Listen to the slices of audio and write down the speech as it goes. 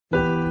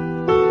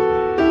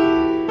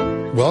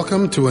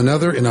Welcome to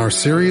another in our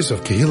series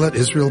of Kehillat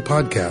Israel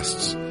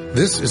podcasts.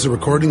 This is a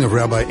recording of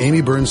Rabbi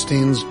Amy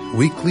Bernstein's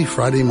weekly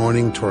Friday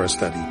morning Torah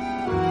study.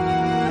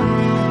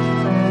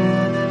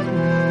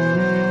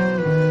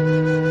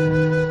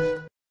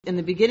 In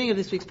the beginning of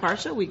this week's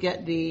parsha, we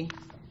get the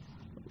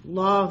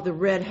law of the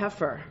red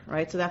heifer,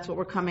 right? So that's what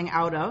we're coming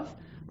out of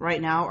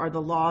right now are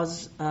the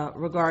laws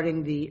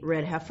regarding the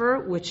red heifer,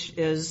 which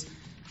is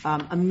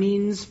a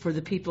means for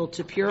the people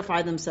to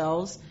purify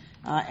themselves.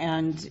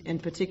 And in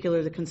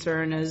particular, the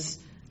concern is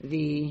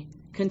the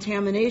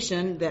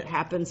contamination that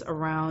happens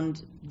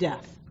around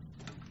death.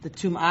 The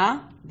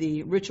tum'ah,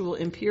 the ritual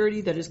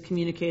impurity that is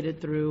communicated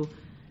through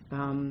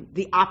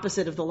the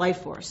opposite of the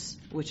life force,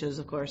 which is,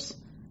 of course,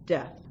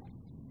 death.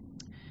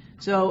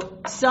 So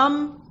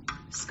some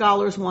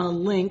scholars want to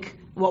link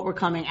what we're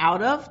coming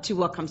out of to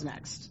what comes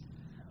next.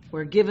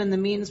 We're given the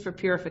means for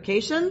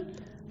purification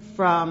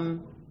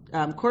from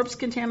corpse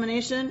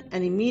contamination,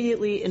 and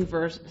immediately in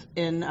verse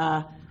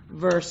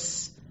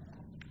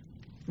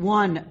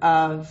 1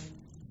 of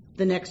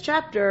the next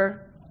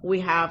chapter,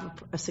 we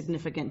have a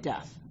significant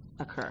death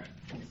occur.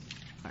 All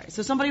right,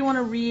 so somebody want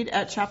to read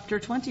at chapter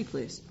 20,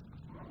 please?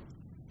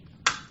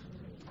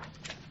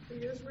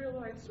 The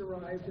Israelites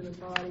arrived in a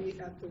body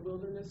at the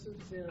wilderness of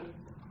Zin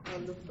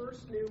on the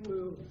first new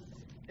moon,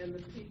 and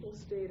the people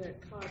stayed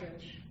at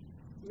Kadesh.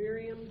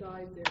 Miriam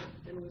died there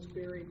and was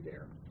buried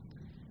there.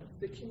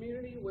 The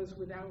community was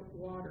without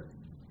water,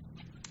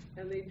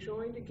 and they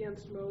joined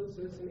against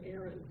Moses and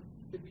Aaron.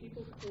 The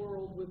people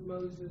quarreled with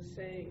Moses,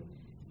 saying,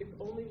 "If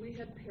only we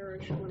had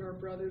perished when our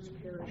brothers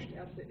perished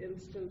at the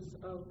instance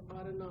of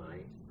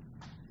Adonai.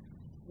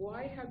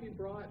 Why have you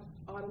brought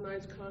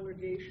Adonai's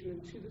congregation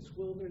into this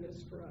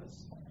wilderness for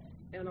us,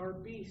 and our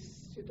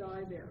beasts to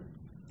die there?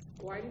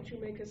 Why did you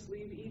make us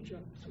leave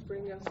Egypt to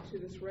bring us to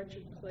this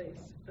wretched place,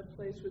 a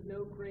place with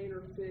no grain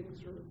or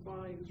figs or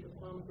vines or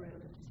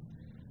pomegranates?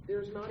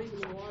 There's not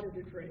even water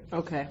to drink."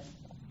 Okay,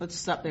 let's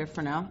stop there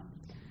for now.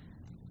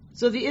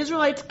 So the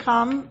Israelites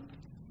come,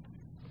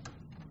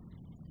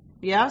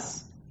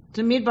 yes,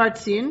 to Midbar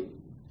Tzin,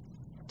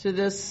 to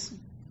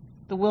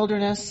the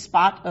wilderness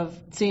spot of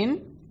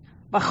Tzin,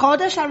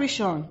 B'chodesh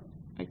HaRishon.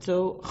 Right,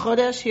 so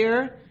Chodesh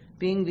here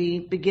being the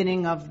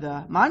beginning of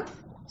the month,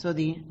 so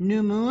the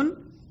new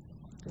moon.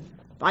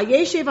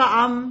 Vayeshev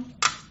ha'am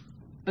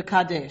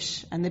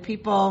b'Kadesh, and the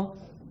people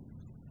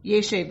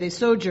Yeshev, they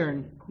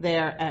sojourn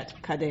there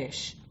at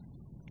Kadesh.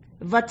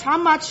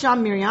 Vatamat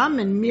sham Miriam,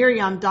 and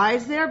Miriam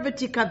dies there,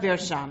 v'tikaver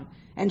sham,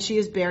 and she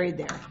is buried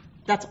there.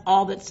 That's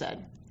all that's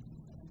said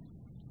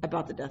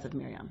about the death of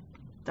Miriam.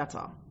 That's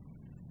all.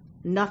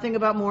 Nothing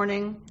about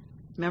mourning.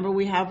 Remember,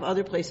 we have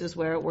other places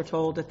where we're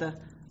told that the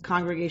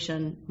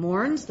congregation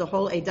mourns, the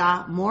whole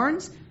Edah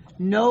mourns.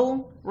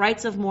 No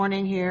rites of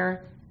mourning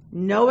here.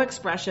 No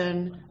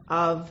expression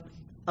of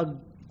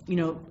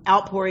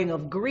outpouring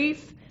of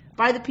grief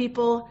by the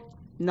people.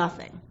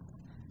 Nothing.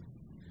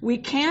 We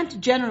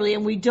can't generally,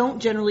 and we don't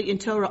generally in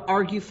Torah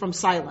argue from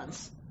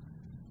silence,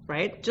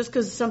 right? Just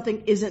because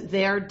something isn't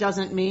there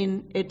doesn't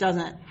mean it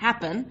doesn't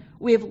happen.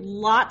 We have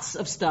lots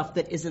of stuff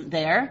that isn't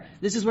there.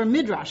 This is where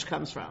Midrash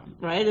comes from,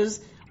 right?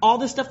 Is all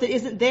the stuff that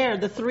isn't there,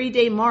 the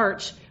 3-day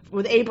march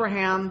with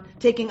Abraham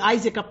taking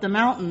Isaac up the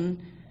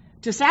mountain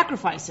to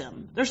sacrifice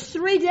him. There's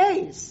 3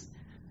 days.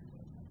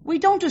 We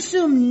don't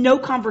assume no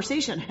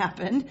conversation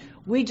happened.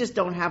 We just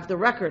don't have the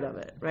record of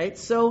it, right?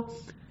 So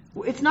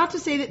it's not to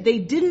say that they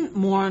didn't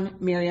mourn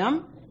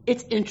Miriam.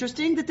 It's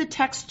interesting that the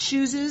text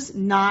chooses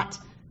not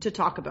to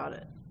talk about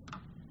it,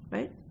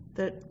 right?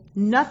 That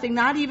nothing,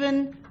 not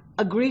even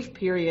a grief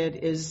period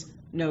is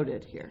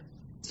noted here.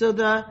 So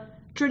the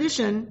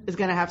tradition is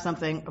going to have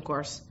something, of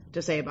course,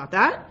 to say about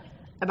that,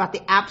 about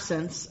the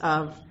absence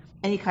of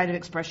any kind of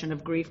expression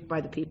of grief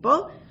by the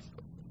people.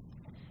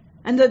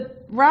 And the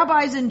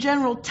rabbis in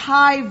general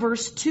tie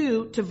verse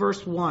 2 to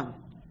verse 1.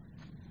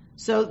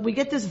 So we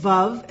get this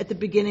vav at the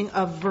beginning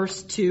of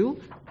verse 2,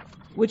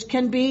 which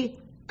can be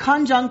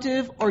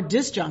conjunctive or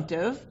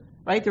disjunctive,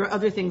 right? There are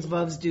other things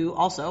vavs do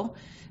also.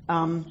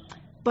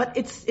 But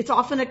it's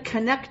often a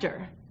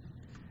connector.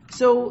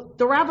 So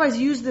the rabbis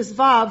use this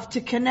vav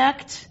to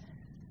connect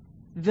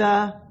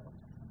the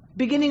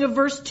beginning of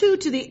verse 2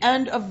 to the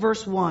end of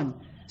verse 1.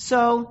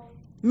 So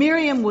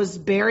Miriam was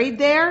buried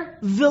there,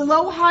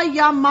 v'lo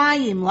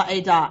hayamayim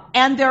la'edah,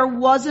 and there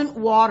wasn't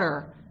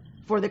water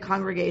for the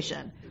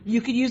congregation.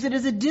 You could use it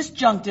as a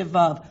disjunctive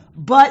vav,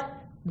 but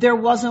there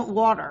wasn't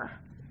water.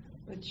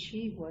 But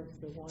she was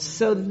the one.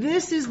 So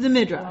this is the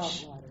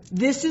Midrash.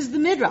 This is the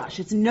Midrash.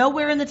 It's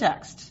nowhere in the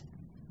text.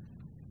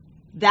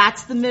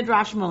 That's the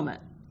Midrash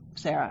moment,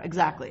 Sarah,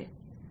 exactly.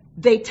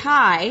 They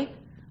tie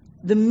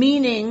the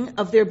meaning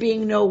of there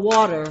being no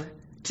water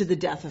to the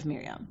death of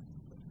Miriam.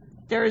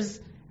 There is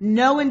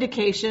no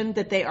indication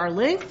that they are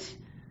linked.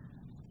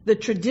 The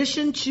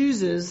tradition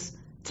chooses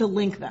to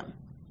link them,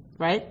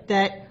 right?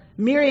 That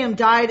Miriam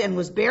died and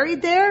was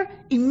buried there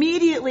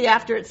immediately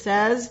after it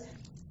says,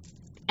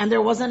 and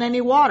there wasn't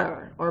any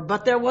water, or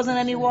but there wasn't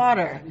any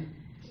water.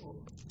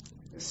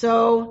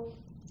 So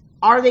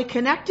Are they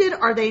connected?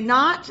 Are they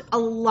not? A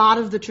lot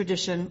of the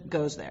tradition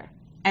goes there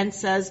and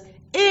says,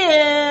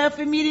 if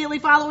immediately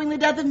following the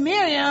death of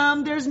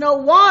Miriam, there's no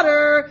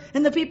water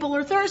and the people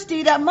are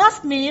thirsty, that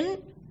must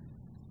mean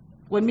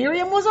when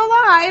Miriam was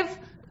alive,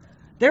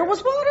 there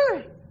was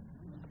water.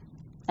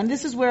 And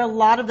this is where a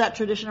lot of that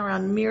tradition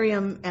around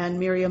Miriam and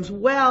Miriam's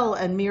well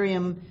and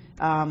Miriam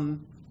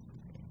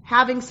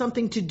having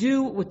something to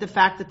do with the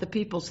fact that the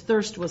people's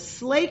thirst was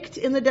slaked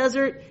in the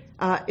desert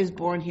is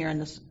born here in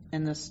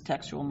this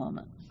textual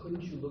moment.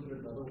 Couldn't you look at it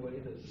another way,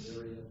 that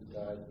Miriam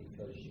died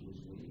because she was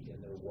weak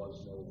and there was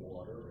no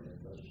water and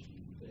thus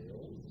she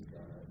failed and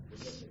died?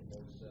 Does that make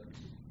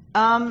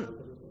more sense?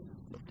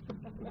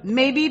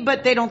 Maybe,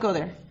 but they don't go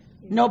there.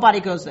 Nobody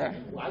goes there.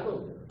 Well, I go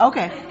there.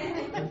 Okay.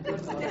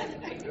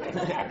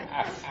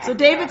 So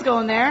David's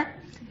going there.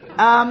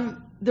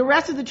 The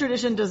rest of the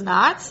tradition does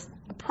not,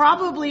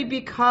 probably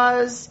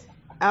because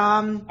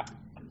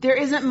there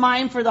isn't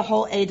mine for the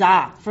whole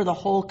Edah, for the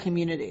whole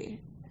community.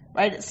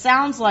 Right? It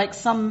sounds like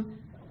some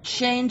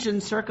change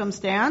in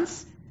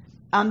circumstance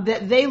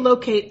that they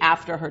locate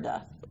after her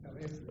death.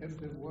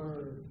 If it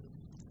were,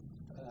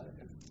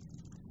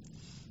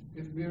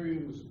 if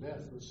Miriam's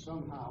death was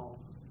somehow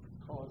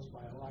caused by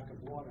a lack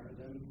of water,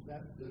 then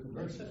the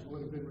verses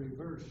would have been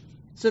reversed.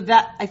 So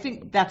that, I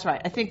think that's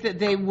right. I think that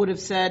they would have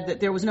said that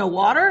there was no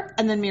water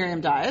and then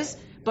Miriam dies,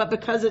 but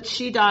because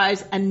she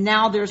dies and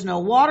now there's no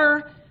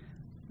water,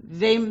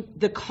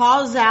 the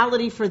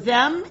causality for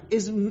them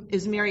is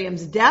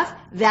Miriam's death.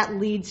 That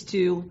leads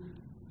to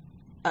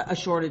a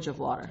shortage of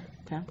water.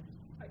 Okay.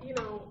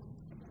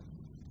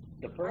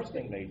 The first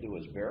thing they do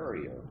is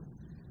bury her.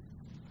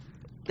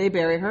 They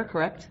bury her,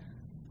 correct?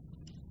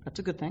 That's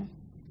a good thing.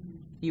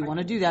 You want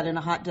to do that in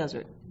a hot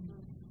desert.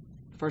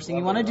 First thing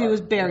you want to do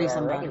is bury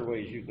somebody. There are other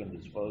ways you can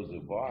dispose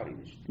of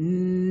bodies.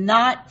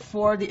 Not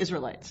for the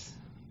Israelites.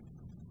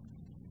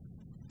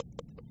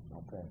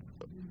 Okay.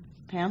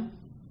 Pam?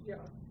 Yeah,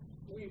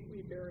 we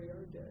bury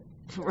our dead.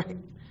 Right.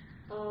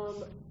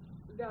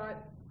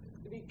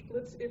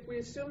 If we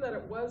assume that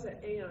it was an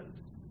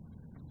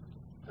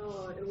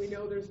and we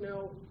know there's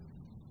no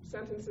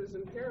sentences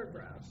and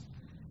paragraphs,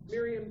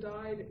 Miriam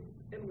died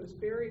and was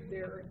buried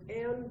there,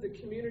 and the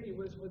community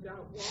was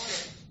without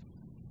water.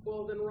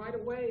 Well, then right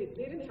away,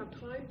 they didn't have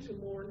time to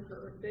mourn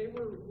her. They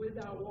were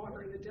without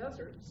water in the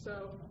desert.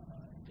 So,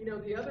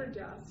 the other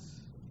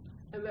deaths,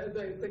 and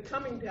the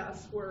coming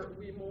deaths where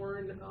we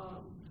mourn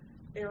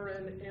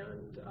Aaron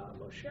and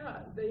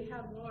Moshe, they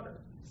had water.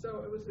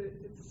 So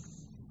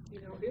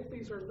if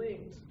these are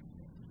linked,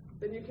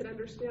 then you can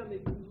understand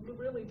they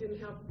really didn't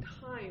have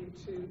time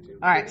to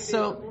all right,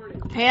 so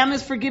Pam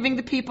is forgiving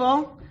the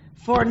people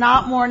for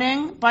not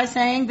mourning by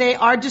saying they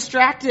are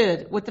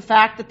distracted with the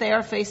fact that they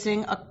are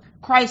facing a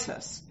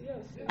crisis. Yes.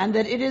 And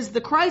that it is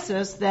the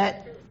crisis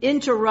that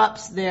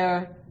interrupts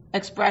their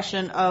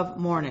expression of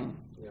mourning.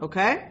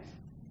 Okay?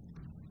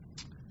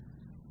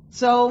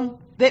 So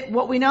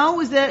what we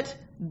know is that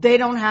they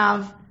don't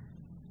have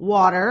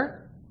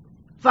water.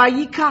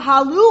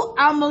 Vayikahalu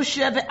al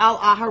Moshe ve'al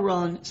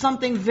Aharon.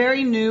 Something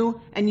very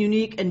new and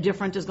unique and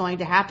different is going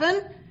to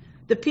happen.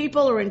 The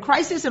people are in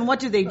crisis, and what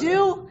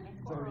do?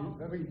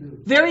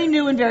 Very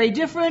new and very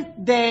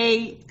different.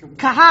 They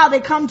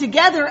come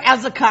together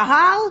as a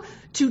kahal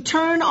to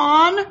turn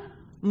on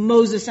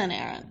Moses and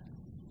Aaron.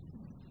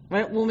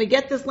 Right? When we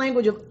get this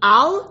language of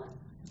al,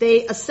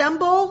 they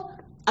assemble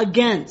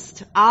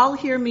against. Al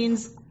here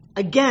means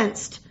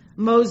against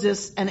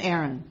Moses and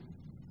Aaron.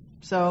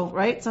 So,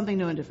 right? Something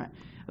new and different.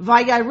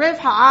 Vayarev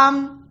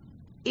ha'am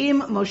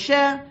im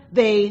Moshe.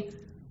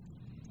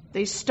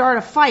 They start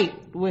a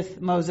fight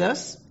with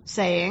Moses,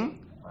 saying,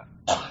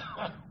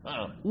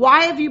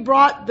 why have you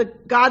brought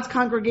God's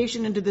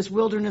congregation into this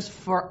wilderness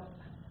for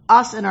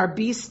us and our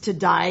beasts to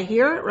die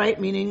here, right?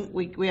 Meaning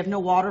we have no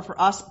water for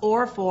us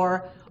or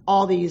for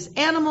all these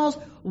animals.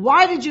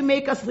 Why did you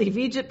make us leave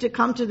Egypt to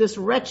come to this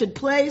wretched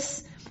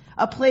place?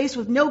 A place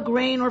with no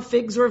grain or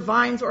figs or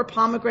vines or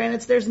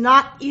pomegranates. There's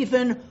not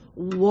even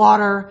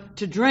water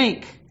to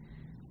drink.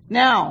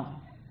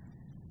 Now,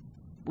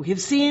 we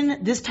have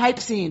seen this type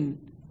scene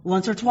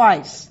once or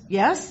twice.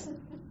 Yes?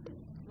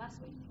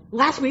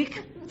 Last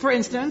week, for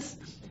instance.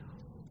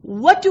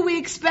 What do we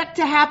expect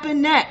to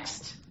happen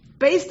next?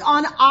 Based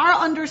on our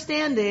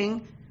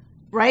understanding,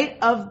 right,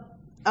 of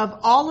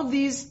all of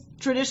these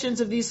traditions,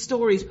 of these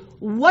stories,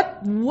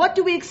 what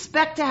do we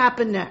expect to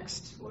happen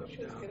next?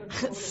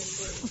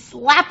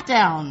 Slap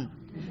down.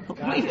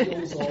 Right?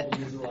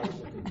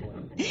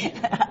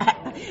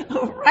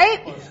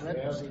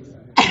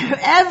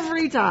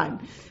 Every time.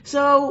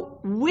 So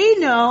we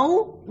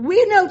know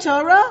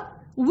Torah.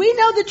 We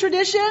know the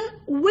tradition.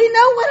 We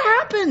know what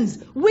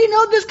happens. We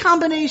know this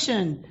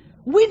combination.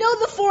 We know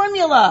the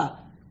formula.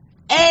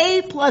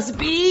 A plus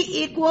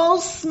B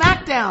equals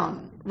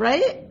smackdown,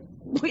 right?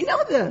 We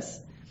know this.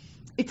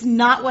 It's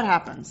not what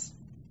happens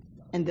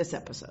in this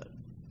episode,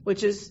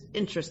 which is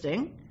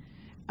interesting.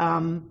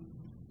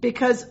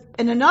 Because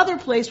in another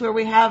place where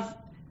we have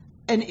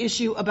an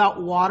issue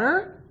about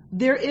water,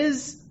 there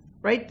is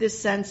right? This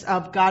sense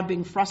of God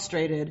being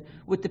frustrated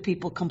with the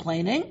people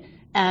complaining,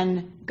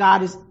 and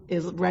God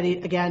is ready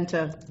again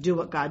to do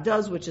what God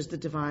does, which is the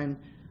divine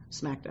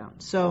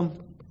smackdown. So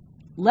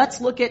let's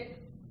look at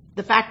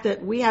the fact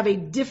that we have a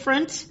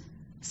different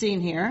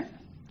scene here.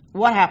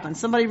 What happens?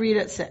 Somebody read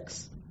at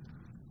 6.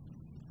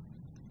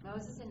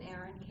 Moses and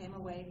Aaron came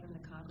away from the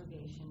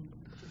congregation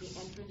to the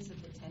entrance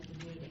of the tent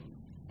of meeting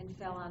and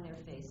fell on their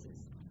faces.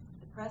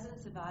 The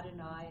presence of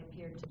Adonai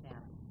appeared to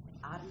them.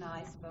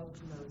 Adonai spoke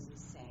to Moses,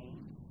 saying,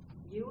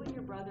 "You and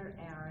your brother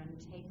Aaron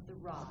take the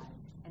rod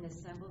and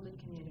assemble the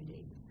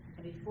community,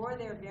 and before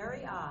their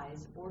very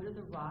eyes order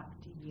the rock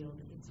to yield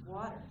its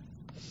water.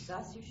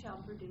 Thus you shall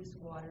produce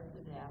water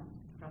for them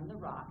from the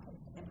rock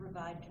and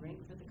provide drink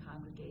for the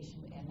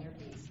congregation and their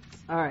beasts."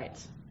 All right.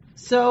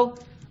 So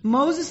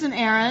Moses and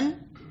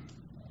Aaron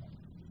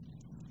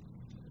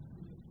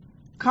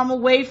come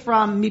away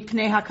from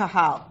mipnei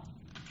hakahal,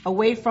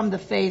 away from the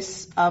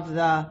face of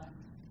the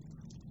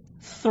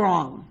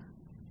throng,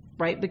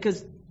 right?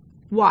 Because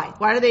why?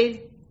 Why do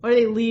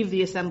they leave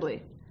the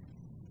assembly?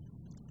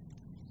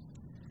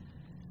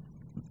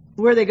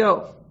 Where do they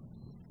go?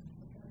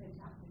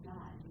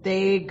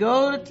 They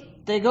go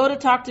to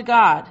talk to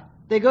God.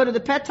 They go to the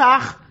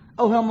Petach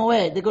Ohel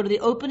Moed. They go to the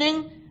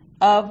opening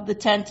of the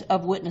tent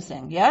of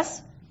witnessing.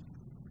 Yes?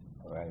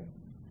 Right.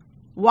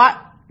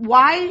 Why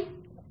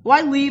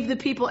leave the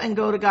people and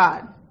go to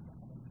God?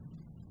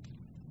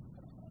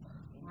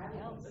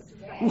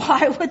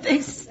 Why would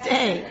they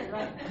stay?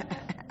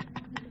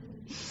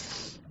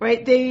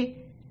 Right?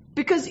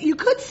 Because you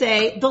could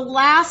say the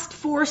last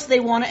force they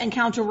want to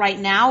encounter right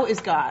now is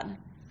God.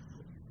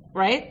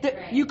 Right?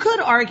 You could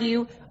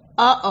argue,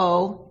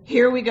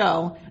 here we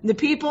go. The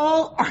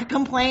people are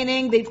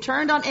complaining. They've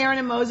turned on Aaron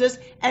and Moses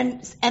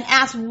and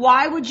asked,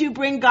 why would you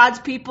bring God's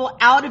people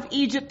out of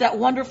Egypt, that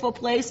wonderful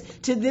place,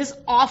 to this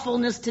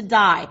awfulness to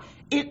die?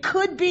 It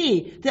could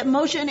be that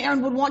Moshe and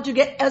Aaron would want to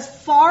get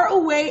as far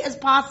away as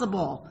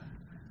possible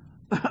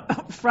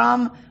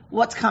from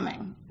what's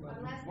coming.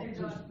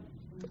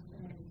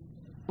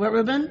 What,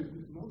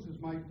 Reuben? Moses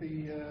might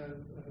be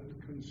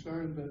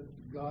concerned that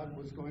God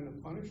was going to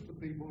punish the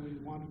people, and he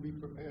wanted to be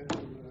prepared to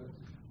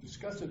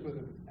discuss it with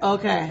him.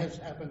 Okay. As has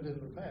happened in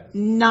the past.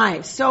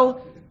 Nice.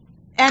 So,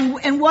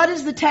 and what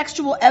is the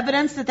textual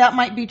evidence that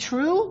might be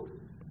true?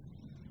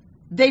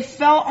 They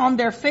fell on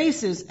their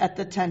faces at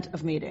the tent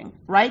of meeting,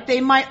 right? They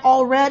might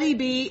already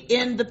be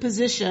in the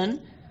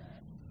position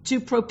to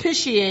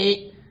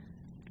propitiate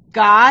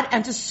God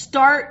and to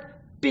start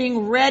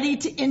being ready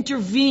to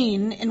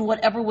intervene in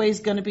whatever way is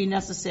going to be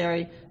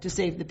necessary to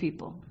save the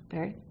people.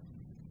 Barry?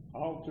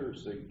 Alter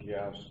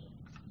suggests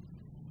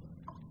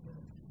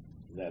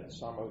that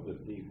some of the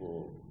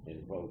people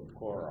invoked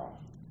Korah,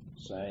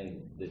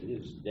 saying that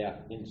his death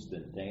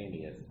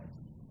instantaneous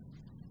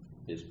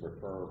is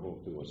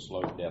preferable to a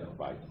slow death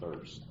by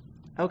thirst.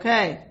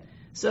 Okay.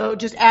 So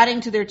just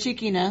adding to their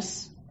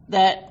cheekiness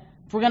that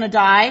if we're going to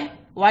die,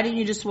 why didn't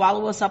you just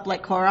swallow us up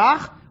like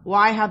Korah?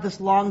 Why have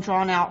this long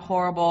drawn out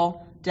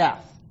horrible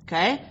death?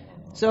 Okay?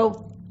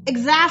 So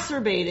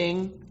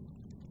exacerbating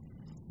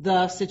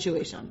the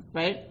situation,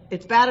 right?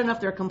 It's bad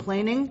enough they're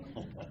complaining,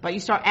 but you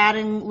start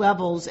adding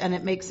levels and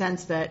it makes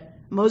sense that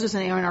Moses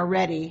and Aaron are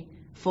ready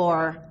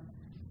for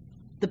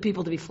the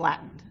people to be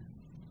flattened.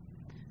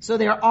 So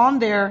they're on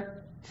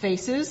their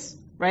faces,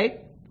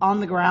 right? On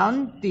the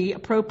ground, the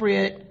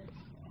appropriate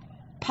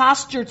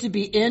posture to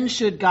be in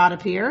should God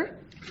appear.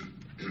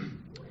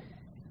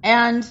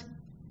 And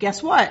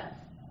guess what?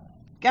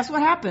 Guess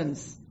what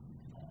happens?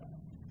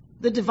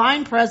 The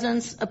divine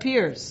presence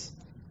appears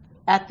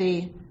at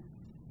the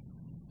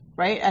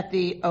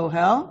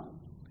Ohel.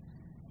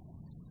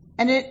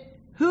 And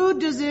who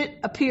does it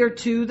appear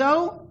to,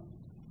 though?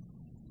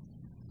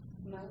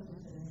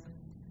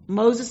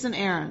 Moses and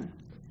Aaron.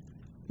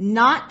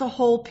 Not the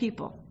whole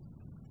people.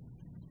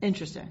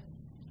 Interesting.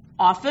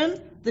 Often,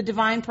 the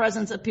divine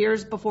presence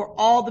appears before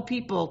all the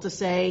people to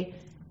say,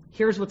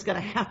 here's what's going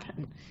to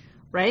happen.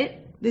 Right?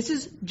 This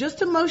is just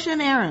to Moshe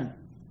and Aaron.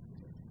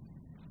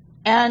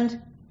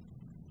 And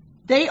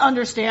they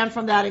understand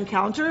from that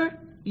encounter,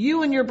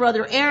 you and your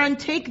brother Aaron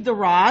take the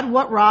rod.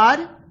 What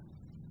rod?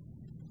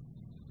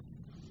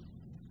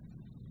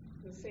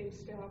 The same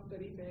staff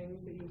that he banged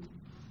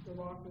the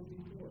rock with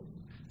before.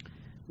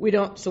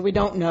 We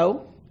don't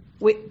know.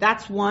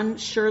 That's one,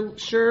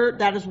 sure,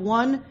 that is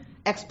one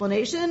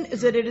explanation,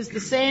 is that it is the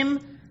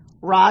same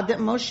rod that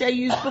Moshe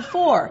used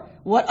before.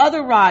 What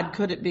other rod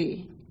could it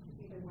be?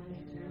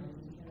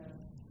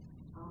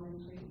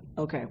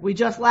 Okay, we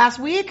just last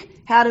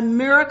week had a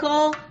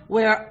miracle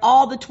where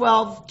all the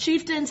 12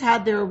 chieftains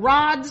had their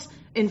rods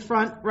in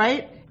front,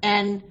 right?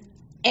 And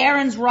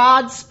Aaron's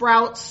rod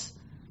sprouts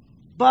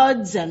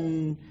buds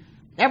and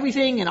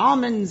everything and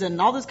almonds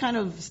and all this kind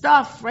of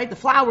stuff, right? The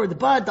flower, the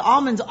bud, the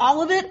almonds,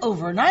 all of it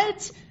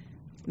overnight.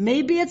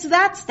 Maybe it's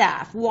that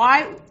staff.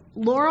 Why?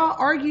 Laura,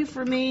 argue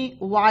for me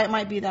why it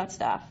might be that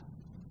staff.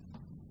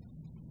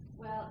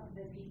 Well,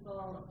 the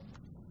people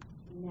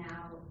now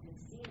have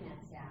seen that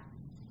staff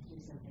do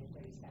something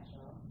pretty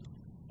special,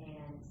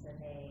 and so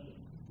they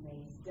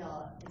may still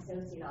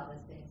associate all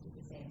those things with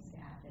the same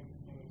staff and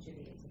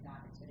attribute it to God.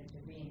 It's sort of to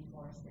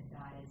reinforce that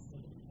God is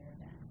taking care of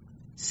them.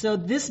 So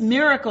this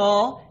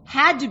miracle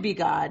had to be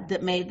God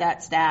that made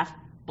that staff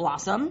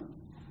blossom.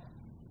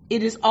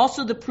 It is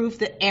also the proof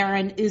that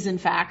Aaron is in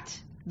fact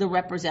the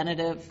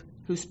representative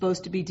who's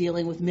supposed to be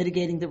dealing with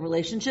mitigating the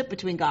relationship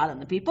between God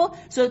and the people.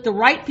 So that the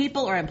right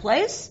people are in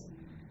place.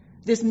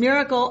 This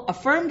miracle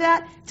affirmed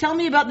that. Tell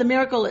me about the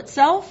miracle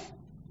itself.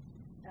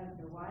 Of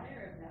the water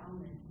or of the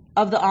almond?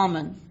 Of the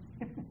almond.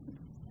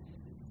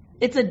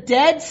 It's a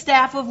dead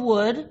staff of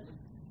wood.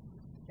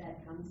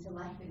 That comes to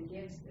life and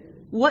gives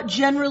food. What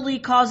generally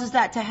causes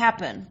that to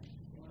happen?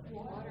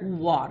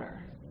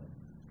 Water.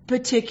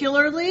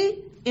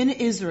 Particularly in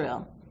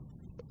Israel.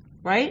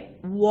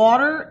 Right?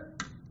 Water,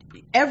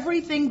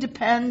 everything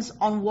depends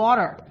on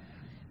water.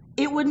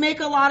 It would make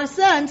a lot of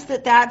sense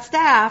that that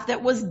staff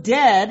that was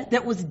dead,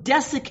 that was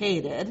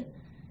desiccated,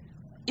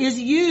 is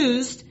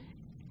used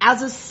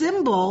as a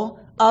symbol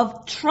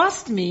of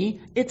trust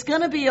me, it's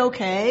going to be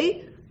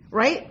okay,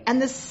 right? And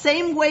the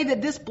same way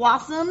that this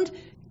blossomed,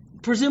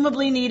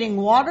 presumably needing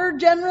water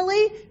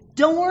generally,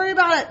 don't worry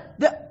about it.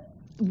 The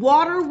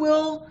water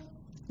will,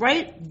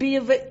 right,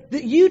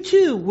 you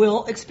too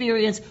will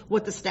experience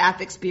what the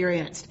staff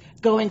experienced,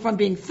 going from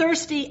being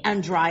thirsty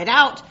and dried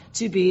out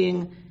to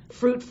being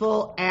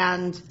fruitful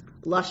and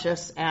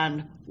luscious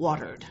and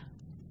watered.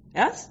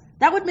 Yes?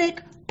 That would make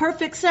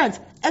perfect sense.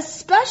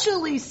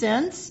 Especially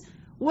since,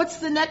 what's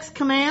the next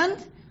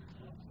command?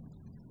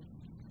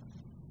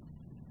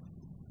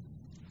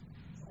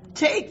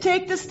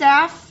 Take the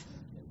staff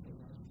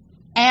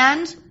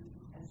and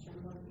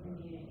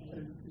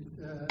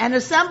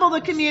assemble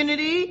the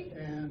community.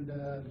 And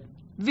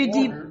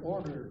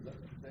order.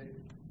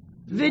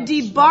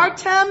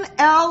 V'dibartem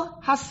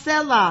el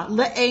hasela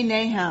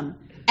le'enehem.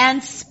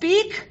 And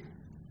speak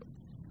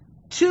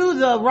to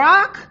the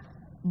rock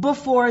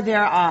before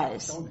their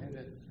eyes. Don't hit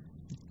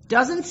it.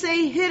 Doesn't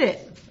say hit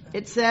it.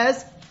 It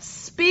says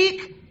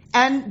speak,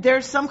 and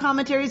there's some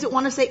commentaries that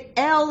want to say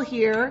el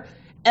here.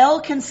 El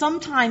can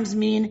sometimes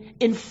mean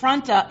in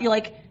front of,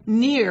 like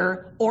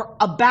near or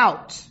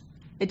about.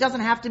 It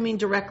doesn't have to mean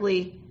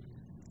directly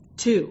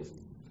to.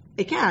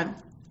 It can.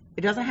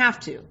 It doesn't have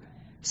to.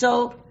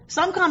 So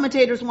some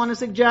commentators want to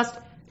suggest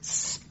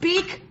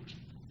speak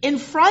in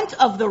front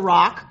of the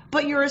rock,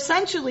 but you're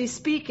essentially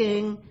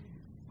speaking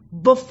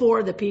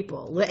before the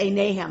people.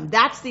 Le'enehem.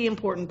 That's the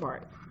important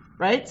part,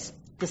 right?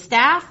 The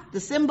staff, the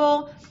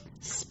symbol,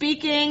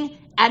 speaking,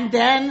 and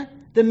then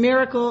the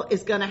miracle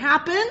is going to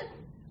happen.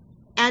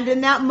 And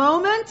in that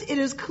moment, it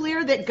is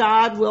clear that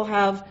God will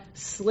have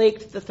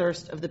slaked the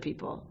thirst of the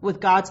people with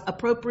God's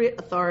appropriate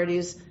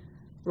authorities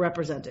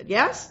represented.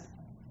 Yes?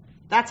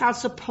 That's how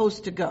it's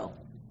supposed to go.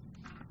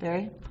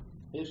 Barry?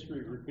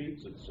 History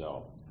repeats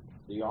itself.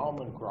 The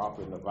almond crop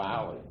in the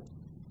valley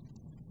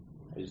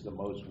is the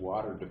most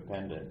water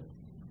dependent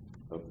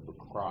of the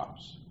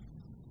crops.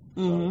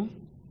 Mm-hmm.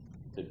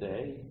 So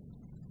today,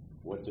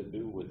 what to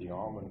do with the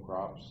almond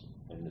crops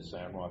in the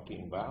San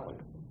Joaquin Valley?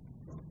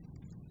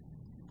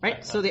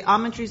 Right? So the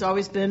almond tree's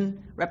always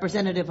been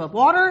representative of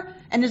water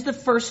and is the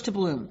first to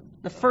bloom,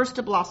 the first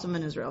to blossom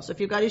in Israel. So if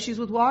you've got issues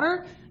with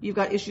water, you've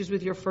got issues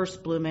with your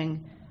first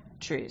blooming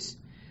trees.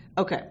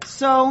 Okay,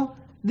 so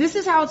this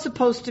is how it's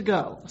supposed to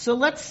go. So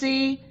let's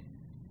see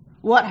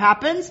what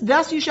happens.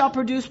 Thus you shall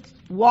produce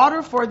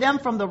water for them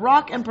from the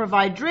rock and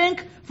provide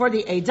drink for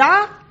the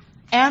Edah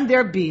and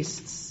their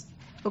beasts.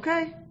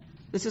 Okay?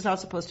 This is how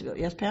it's supposed to go.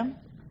 Yes, Pam?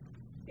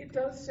 It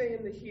does say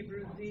in the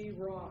Hebrew, the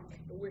rock,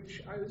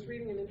 which I was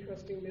reading an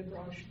interesting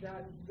midrash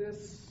that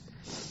this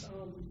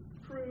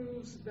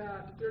proves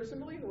that there's a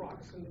million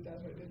rocks in the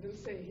desert. It didn't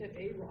say hit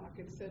a rock,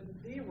 it said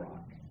the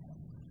rock.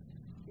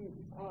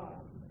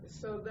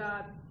 So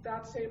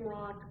that same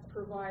rock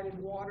provided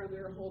water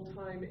their whole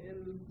time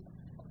in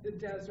the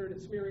desert.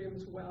 It's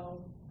Miriam's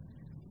well.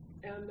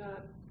 And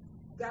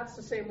that's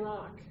the same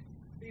rock,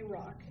 the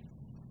rock,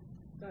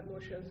 that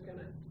Moshe is going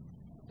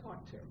to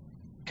talk to.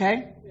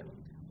 Okay. Yeah.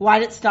 Why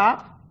did it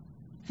stop?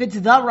 If it's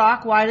the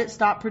rock, why did it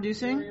stop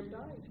producing? Miriam died.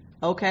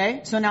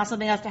 Okay, so now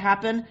something has to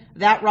happen.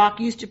 That rock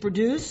used to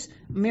produce.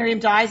 Miriam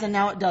dies and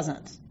now it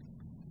doesn't.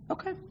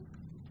 Okay.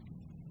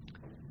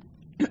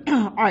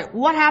 All right,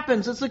 what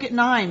happens? Let's look at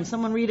 9.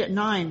 Someone read at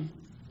 9.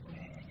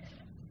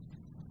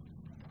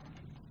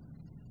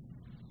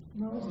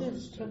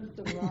 Moses took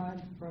the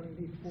rod from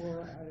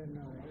before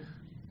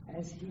Adonai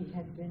as he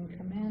had been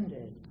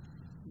commanded.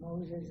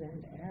 Moses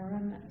and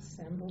Aaron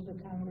assembled the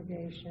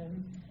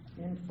congregation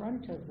in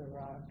front of the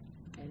rock,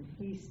 and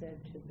he said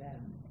to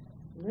them,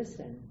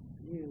 "Listen,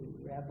 you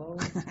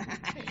rebels,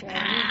 shall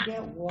we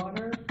get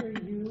water for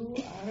you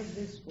out of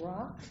this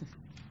rock?"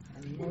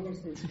 And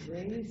Moses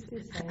raised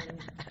his hand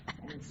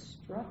and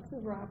struck the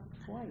rock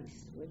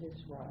twice with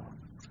his rod.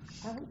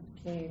 Out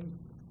came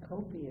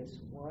copious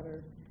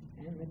water,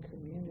 and the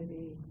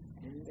community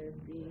and their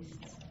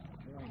beasts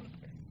drank.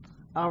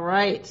 All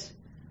right.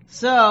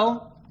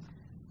 So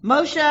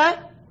Moshe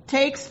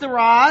takes the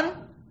rod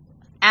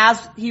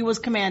as he was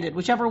commanded,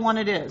 whichever one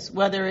it is,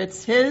 whether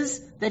it's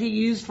his that he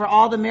used for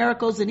all the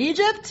miracles in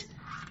Egypt,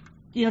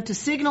 to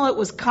signal it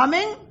was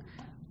coming,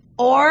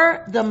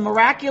 or the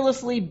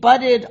miraculously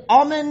budded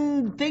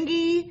almond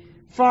thingy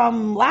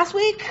from last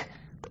week.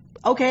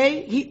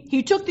 Okay,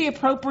 he took the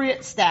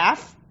appropriate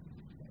staff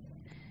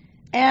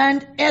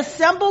and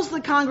assembles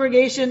the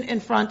congregation in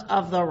front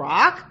of the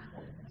rock,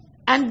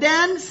 and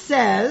then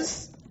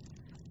says,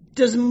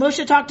 does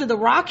Moshe talk to the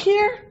rock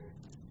here?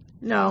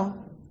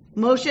 No.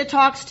 Moshe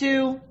talks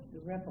to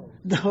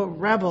the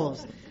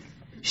rebels.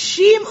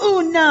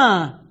 Shim'u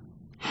na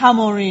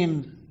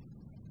hamorim.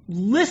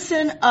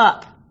 Listen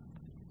up,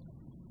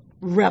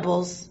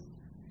 rebels.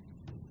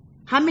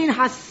 Hamin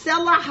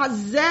hasela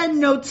hazeh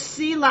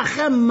notzi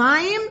lachem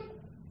mayim.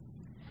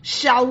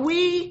 Shall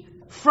we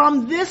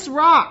from this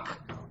rock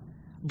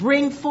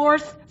bring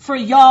forth for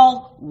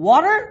y'all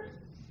water?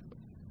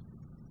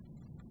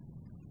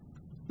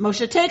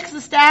 Moshe takes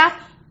the staff,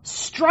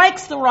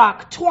 strikes the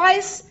rock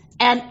twice,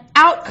 and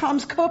out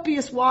comes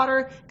copious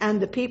water, and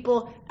the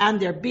people and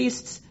their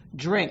beasts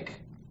drink.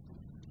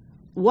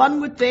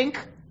 One would think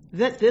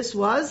that this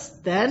was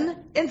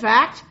then, in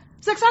fact,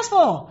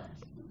 successful.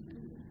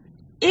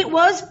 It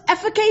was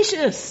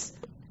efficacious.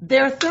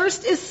 Their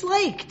thirst is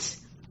slaked.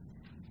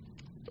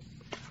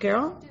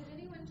 Carol? Did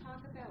anyone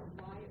talk about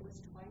why it was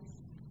twice?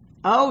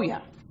 Oh,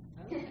 yeah.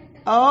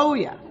 Oh,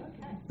 yeah.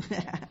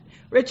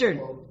 Richard?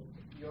 Well,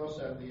 you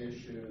also have the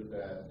issue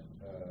that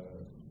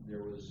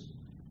there was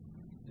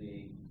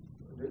the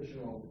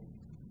original,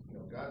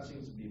 God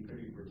seems to be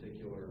pretty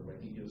particular when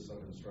he gives some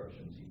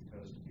instructions. He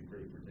tends to be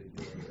pretty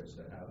particular as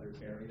to how they're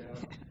carried out.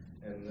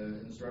 And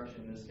the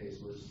instruction in this case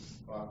was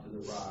talk to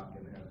the rock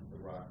and have the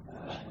rock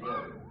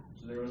water.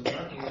 So there was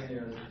nothing in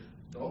there.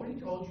 Nobody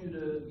told you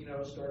to,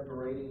 start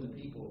berating the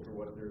people for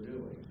what they're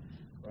doing,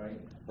 right?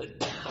 Just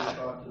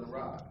talk to the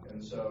rock.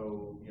 And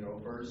so,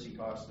 first he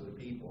talks to the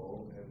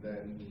people, and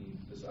then he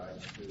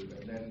decides to,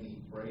 and then he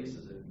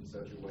phrases it in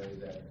such a way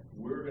that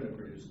we're going to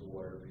produce the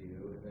water for you,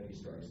 and then he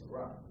strikes the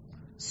rock.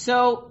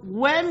 So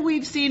when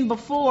we've seen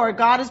before,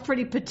 God is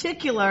pretty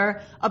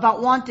particular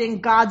about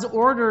wanting God's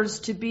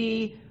orders to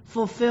be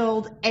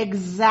fulfilled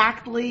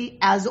exactly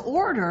as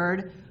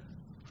ordered.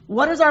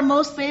 What is our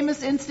most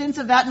famous instance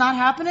of that not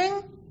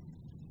happening?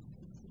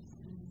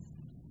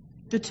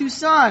 The two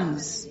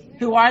sons.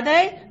 Who are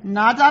they?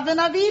 Nadav and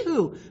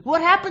Avihu.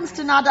 What happens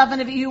to Nadav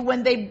and Avihu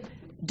when they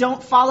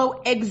don't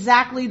follow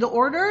exactly the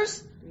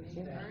orders?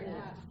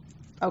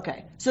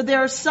 Okay. So there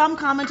are some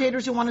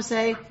commentators who want to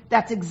say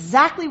that's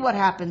exactly what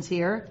happens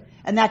here,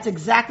 and that's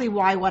exactly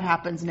why what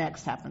happens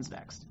next.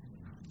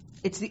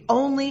 It's the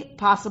only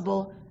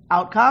possible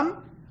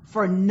outcome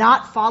for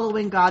not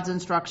following God's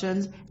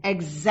instructions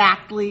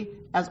exactly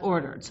as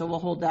ordered. So we'll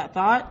hold that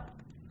thought.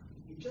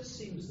 It just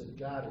seems that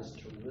God is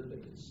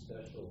terrific at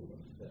special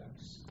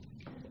effects.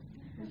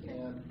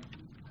 And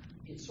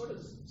it sort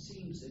of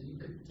seems that you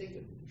could take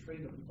a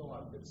train of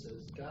thought that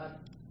says God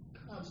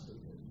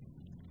constantly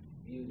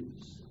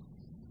views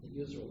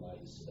the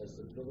Israelites as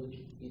the village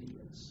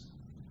idiots.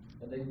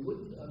 And they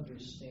wouldn't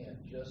understand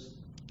just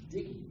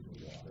digging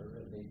the water,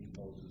 and maybe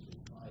Moses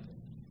would find it.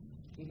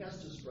 He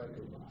has to strike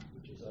a rock,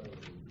 which is utterly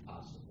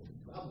impossible,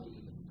 probably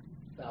even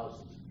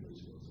thousands of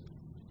years ago.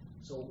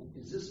 So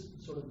is this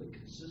sort of the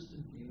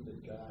consistent view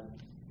that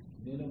God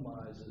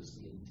minimizes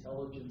the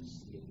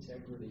intelligence, the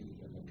integrity,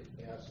 and the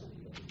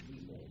capacity of the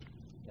people,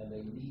 and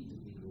they need to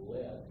be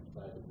led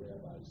by the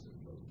rabbis that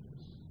wrote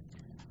this?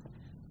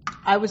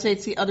 I would say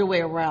it's the other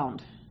way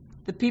around.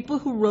 The people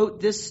who wrote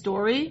this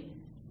story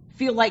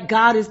feel like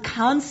God is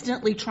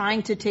constantly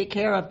trying to take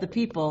care of the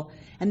people,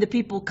 and the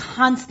people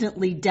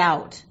constantly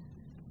doubt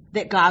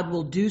that God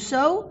will do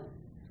so,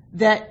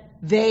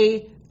 that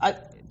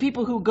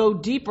people who go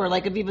deeper,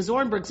 like Aviva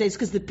Zornberg says,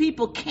 because the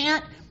people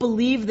can't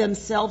believe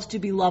themselves to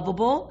be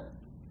lovable,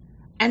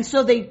 and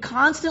so they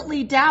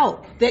constantly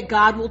doubt that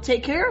God will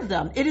take care of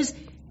them. It is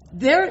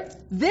they're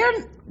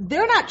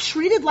not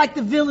treated like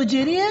the village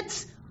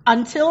idiots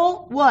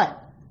until what?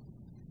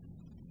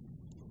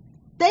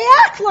 They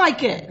act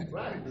like it.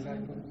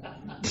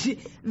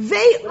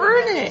 They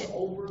earn it.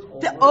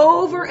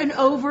 Over and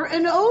over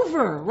and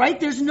over, right?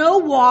 There's no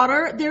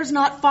water. There's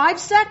not 5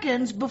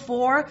 seconds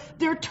before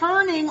they're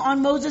turning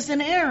on Moses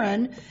and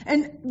Aaron.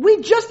 And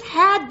we just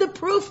had the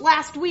proof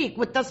last week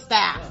with the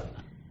staff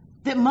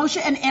that Moshe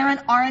and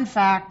Aaron are in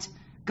fact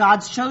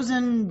God's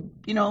chosen,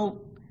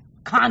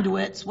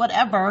 conduits,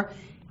 whatever.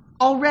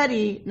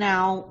 Already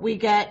now we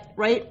get,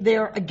 right,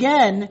 they're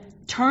again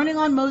turning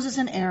on Moses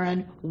and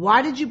Aaron.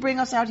 Why did you bring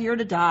us out here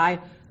to die?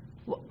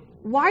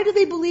 Why do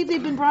they believe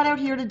they've been brought out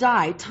here to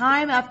die?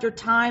 Time after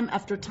time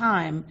after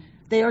time,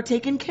 they are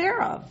taken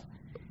care of.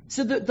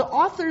 So the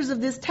authors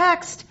of this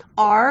text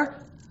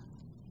are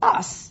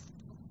us.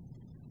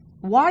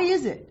 Why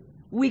is it?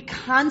 We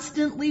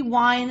constantly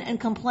whine and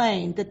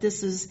complain that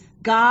this is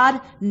God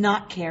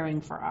not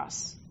caring for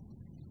us.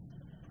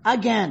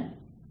 Again.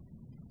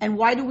 And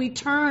why do we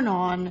turn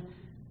on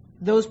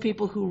those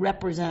people who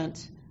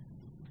represent,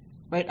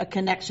 right, a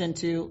connection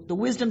to the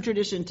wisdom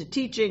tradition, to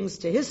teachings,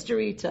 to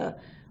history, to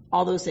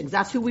all those things?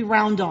 That's who we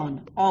round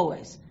on,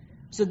 always.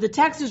 So the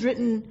text is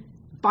written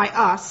by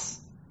us.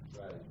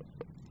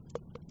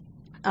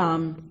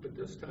 But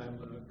this time,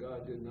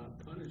 God did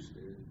not punish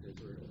the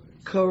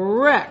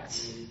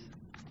Israelites.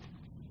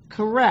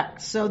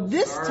 Correct. So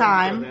this Sorry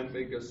time, for them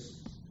because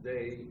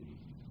they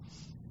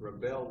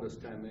rebelled this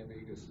time, maybe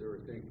because they were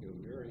thinking of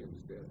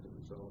Miriam's death, and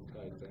it's all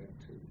tied back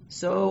to.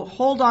 so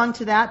hold on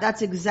to that.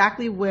 That's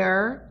exactly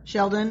where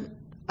Sheldon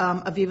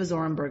Aviva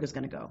Zorenberg is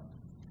going to go.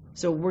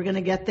 So we're going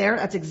to get there.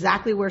 That's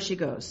exactly where she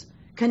goes.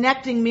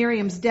 Connecting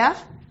Miriam's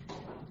death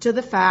to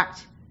the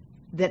fact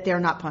that they're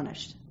not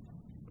punished.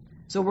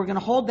 So we're going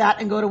to hold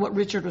that and go to what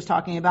Richard was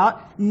talking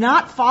about.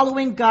 Not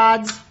following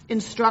God's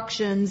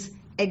instructions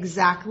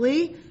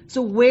exactly.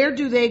 So where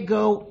do they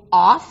go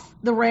off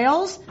the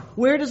rails?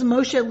 Where does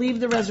Moshe leave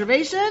the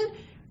reservation?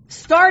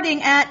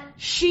 Starting at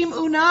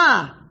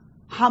Shim'una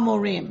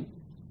Hamorim.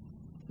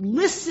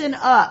 Listen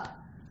up,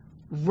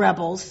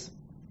 rebels.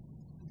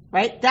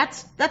 Right?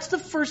 That's the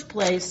first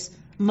place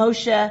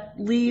Moshe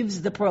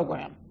leaves the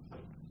program.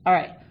 All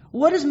right.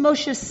 What does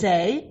Moshe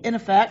say, in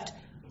effect?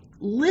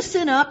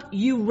 Listen up,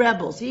 you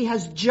rebels. He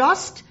has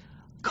just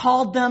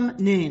called them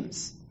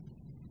names.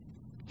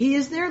 He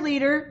is their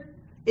leader.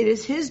 It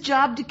is his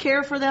job to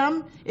care for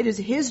them. It is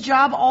his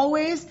job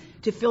always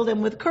to fill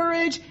them with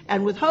courage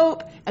and with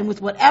hope and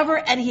with whatever.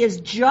 And he has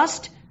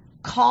just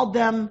called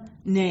them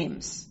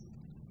names.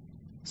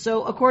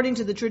 So according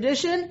to the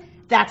tradition,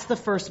 that's the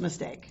first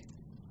mistake.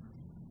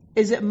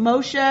 Is that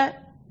Moshe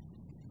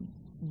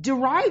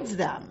derides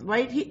them,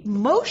 right? If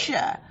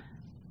Moshe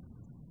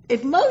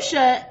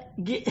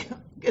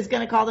is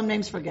going to call them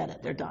names, forget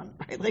it. They're done,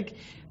 right? Like,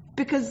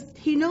 because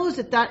he knows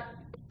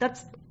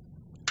that's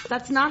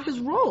not his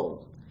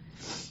role.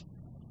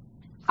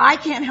 I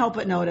can't help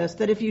but notice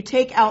that if you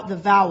take out the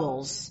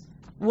vowels,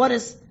 what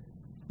is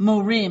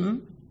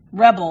Morim,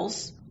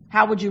 rebels?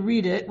 How would you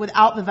read it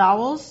without the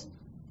vowels?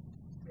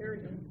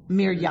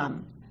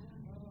 Miriam.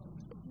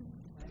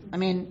 I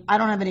mean, I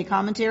don't have any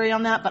commentary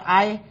on that, but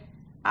I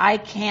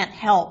can't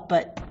help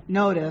but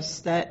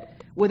notice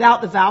that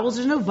without the vowels,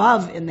 there's no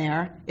vav in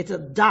there. It's a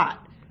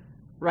dot,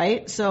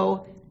 right?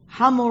 So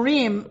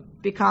Hamorim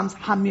becomes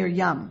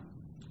Hamiryam.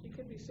 You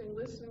could be saying,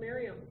 listen,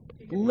 Miriam.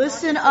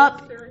 Listen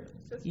up,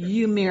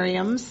 you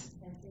Miriams.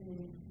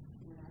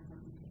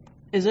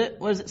 Is it?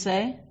 What does it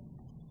say?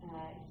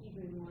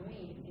 Hebrew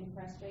Morim. In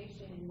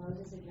frustration,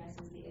 Moses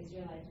addresses the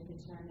Israelites with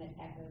a term that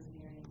echoes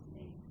Miriam's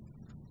name.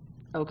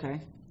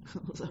 Okay.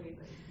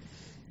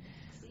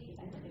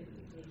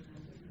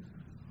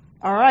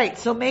 All right,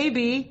 so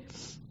maybe,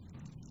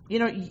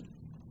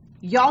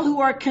 y'all who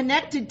are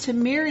connected to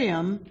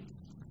Miriam,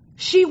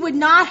 she would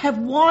not have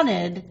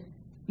wanted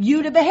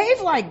you to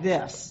behave like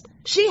this.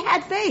 She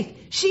had faith.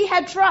 She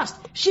had trust.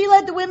 She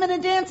led the women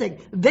in dancing.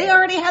 They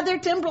already had their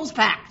timbrels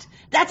packed.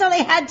 That's how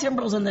they had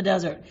timbrels in the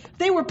desert.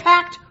 They were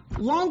packed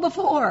long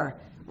before,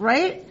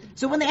 right?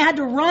 So when they had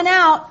to run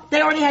out, they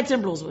already had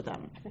timbrels with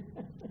them.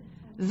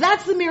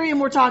 That's the Miriam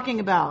we're talking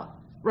about,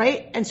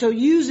 right? And so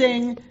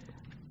using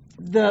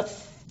the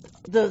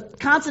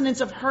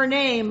consonants of her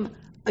name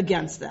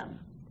against them,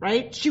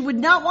 right? She would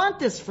not want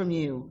this from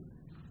you,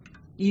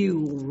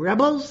 you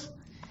rebels.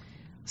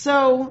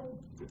 So,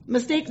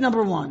 mistake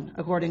number one,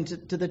 according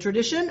to the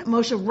tradition,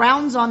 Moshe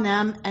rounds on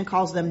them and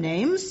calls them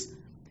names.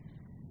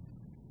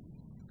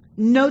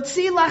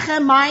 Notzi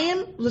lachem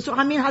mayim,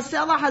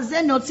 hasela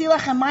hazen, notzi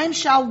lachem mayim,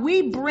 shall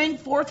we bring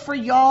forth for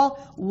y'all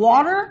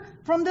water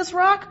from this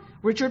rock?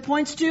 Richard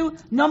points to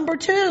number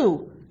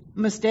two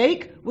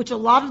mistake, which a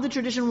lot of the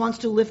tradition wants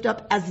to lift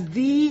up as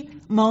the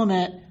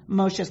moment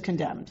Moshe is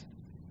condemned.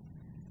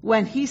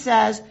 When he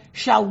says,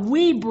 shall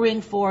we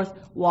bring forth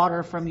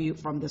water from you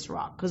from this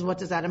rock? Because what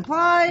does that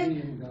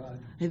imply?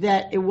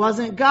 That it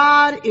wasn't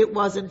God, it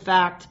was in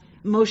fact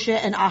Moshe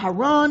and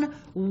Aharon.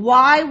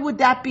 Why would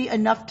that be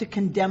enough to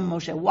condemn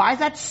Moshe? Why is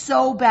that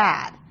so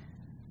bad?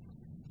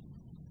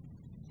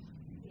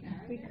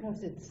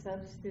 Because it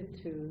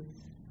substitutes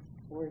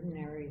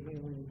ordinary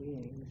human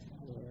beings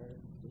for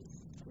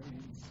this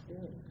grand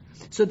spirit.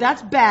 So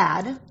that's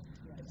bad.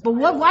 But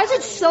why is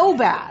it so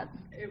bad?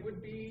 There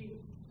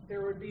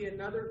would be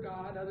another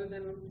God other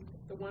than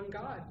the one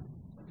God.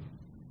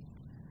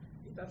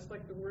 That's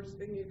like the worst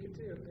thing you could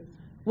do.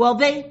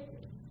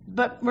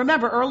 But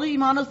remember, early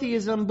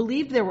monotheism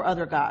believed there were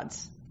other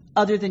gods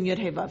other than Yud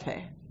He Vav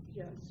He.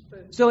 Yes,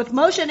 but so if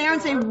Moshe and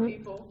Aaron say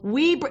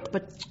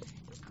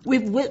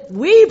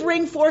we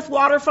bring forth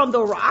water from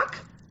the rock,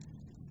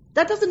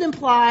 that doesn't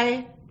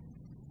imply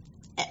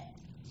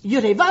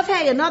Yud He Vav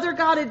He, another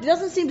God. It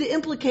doesn't seem to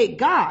implicate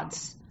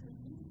gods.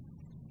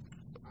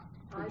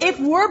 If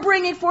we're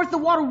bringing forth the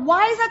water,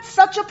 why is that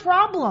such a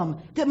problem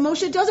that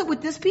Moshe does it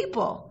with this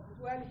people?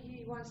 Well,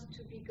 he wants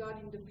to be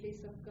God in the place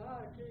of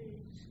God.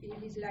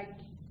 He's like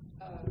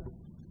how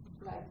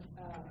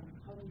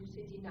do you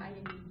say,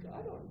 denying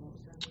God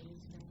almost.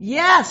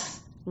 Yes.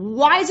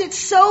 Why is it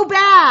so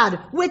bad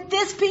with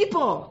this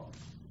people?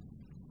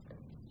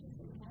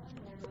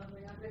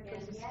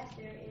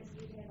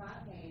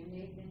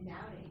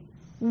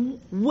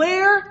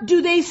 Where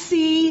do they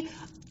see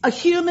a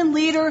human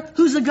leader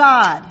who's a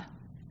god?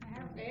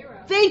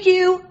 Thank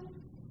you.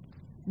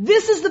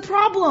 This is the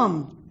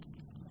problem.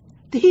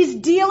 He's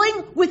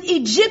dealing with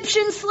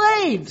Egyptian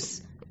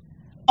slaves.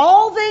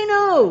 All they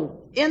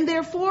know in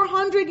their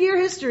 400-year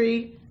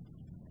history,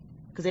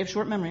 because they have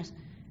short memories,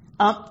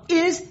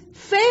 is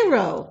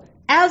Pharaoh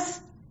as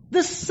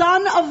the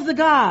son of the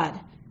God,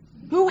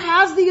 who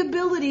has the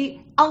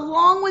ability,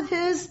 along with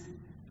his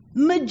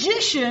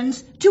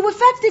magicians, to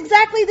effect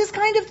exactly this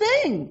kind of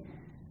thing.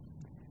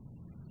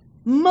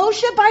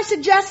 Moshe, by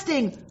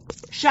suggesting,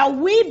 shall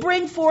we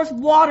bring forth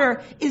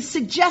water, is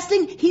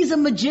suggesting he's a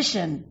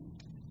magician.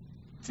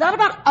 It's not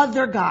about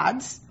other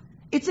gods.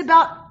 It's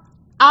about,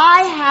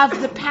 I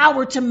have the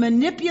power to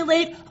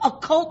manipulate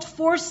occult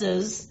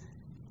forces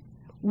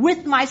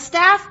with my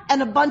staff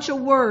and a bunch of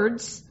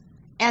words,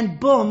 and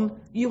boom,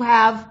 you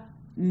have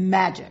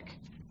magic.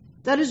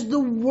 That is the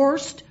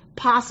worst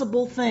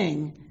possible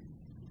thing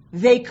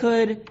they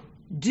could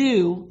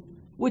do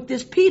with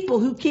this people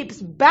who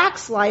keeps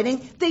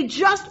backsliding. They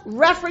just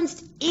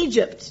referenced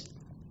Egypt.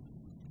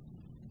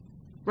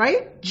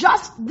 Right?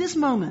 Just this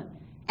moment.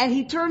 And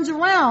he turns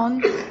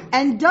around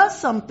and does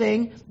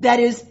something that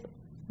is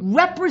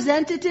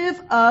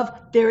representative of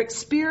their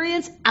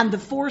experience and the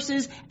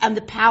forces and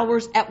the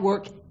powers at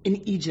work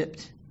in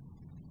Egypt.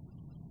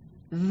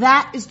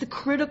 That is the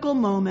critical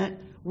moment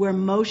where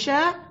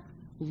Moshe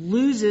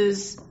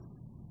loses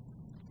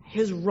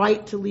his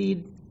right to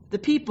lead the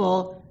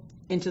people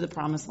into the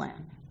promised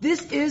land.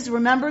 This is,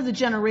 remember, the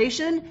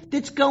generation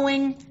that's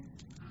gonna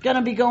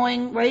be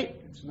going, right?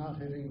 It's not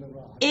hitting the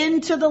rock.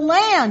 Into the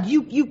land.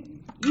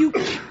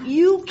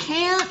 You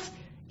can't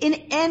in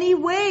any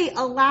way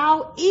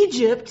allow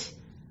Egypt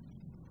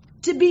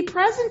to be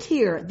present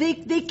here.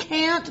 They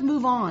can't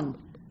move on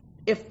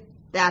if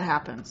that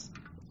happens.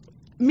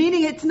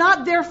 Meaning it's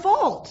not their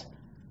fault.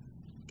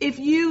 If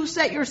you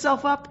set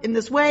yourself up in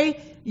this way,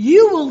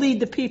 you will lead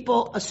the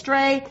people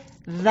astray.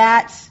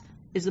 That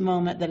is the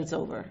moment that it's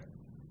over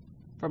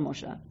for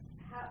Moshe. How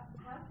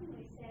can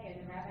we say,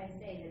 or the rabbis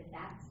say, that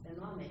that's the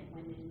moment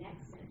when the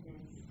next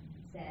sentence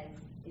says,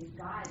 is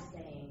God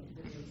saying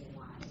the reason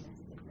why? And that's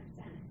a different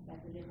sentence.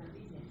 That's a different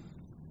reason.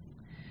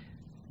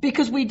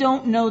 Because we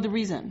don't know the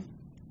reason.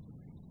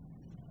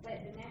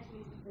 But the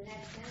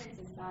next sentence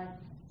is God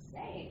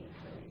saying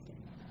the reason.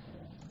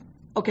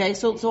 Okay,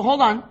 so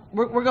hold on.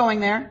 We're going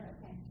there.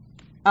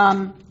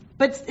 Okay.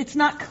 But it's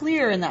not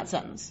clear in that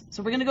sentence.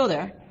 So we're going to go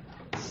there.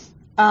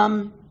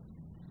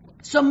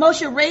 So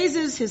Moshe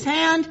raises his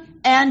hand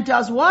and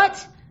does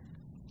what?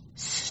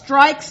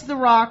 Strikes the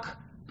rock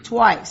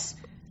twice.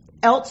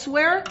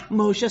 Elsewhere,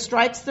 Moshe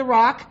strikes the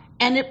rock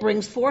and it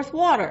brings forth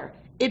water.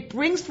 It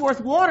brings forth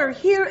water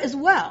here as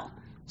well.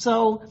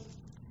 So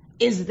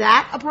is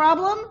that a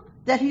problem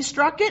that he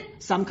struck it?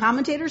 Some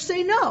commentators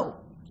say no.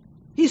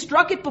 He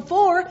struck it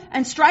before,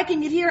 and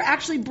striking it here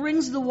actually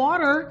brings the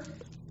water.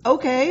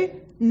 Okay,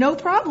 no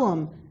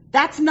problem.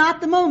 That's not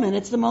the moment.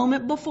 It's the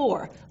moment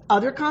before.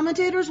 Other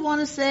commentators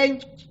want to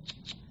say,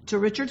 to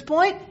Richard's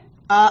point,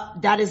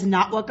 that is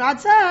not what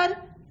God said.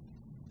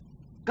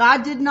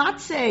 God did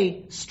not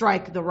say,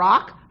 strike the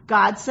rock.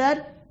 God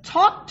said,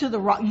 talk to the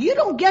rock. You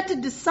don't get to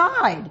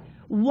decide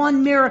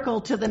one miracle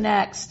to the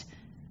next.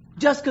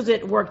 Just because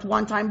it worked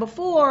one time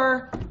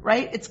before,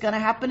 right? It's going to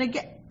happen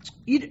again.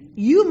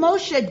 You,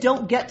 Moshe,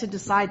 don't get to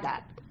decide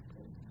that.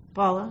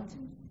 Paula?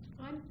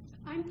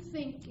 I'm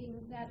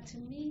thinking that, to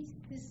me,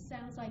 this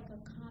sounds like a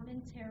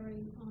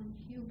commentary on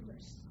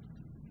hubris.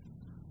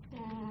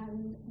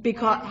 And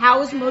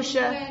how is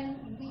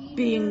Moshe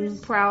being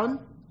proud?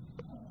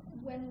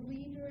 When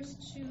leaders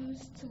choose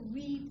to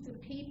lead the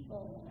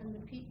people and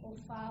the people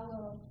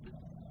follow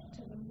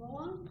to the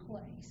wrong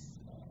place,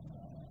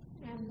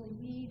 and the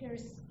leader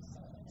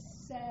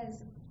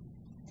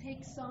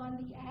takes on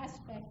the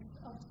aspect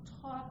of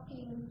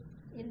talking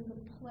in the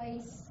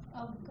place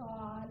of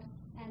God,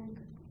 and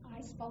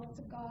I spoke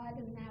to God,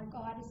 and now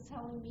God is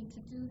telling me to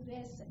do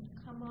this, and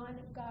come on,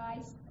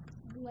 guys,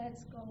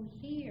 let's go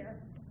here.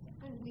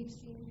 And we've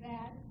seen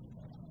that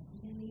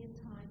many a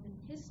time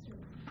in history.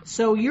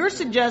 So you're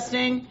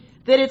suggesting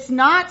that it's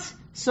not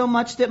so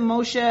much that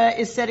Moshe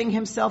is setting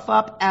himself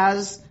up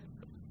as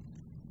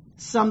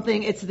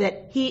something, it's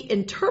that he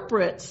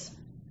interprets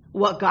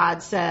what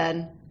God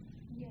said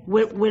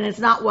when it's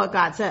not what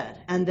God said.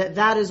 And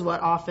that is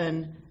what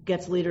often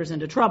gets leaders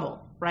into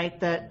trouble, right?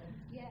 That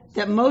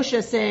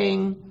Moshe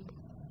saying,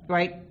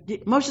 right,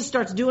 Moshe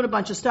starts doing a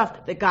bunch of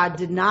stuff that God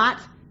did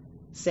not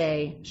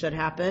say should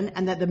happen,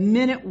 and that the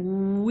minute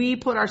we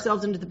put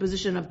ourselves into the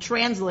position of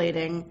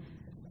translating,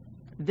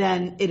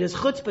 then it is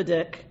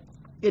chutzpahdik,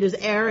 it is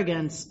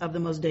arrogance of the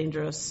most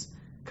dangerous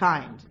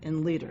kind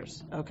in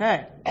leaders.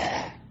 Okay.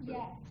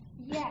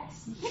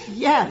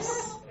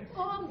 Yes.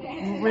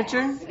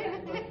 Richard?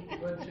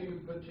 But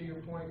to your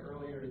point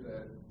earlier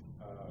that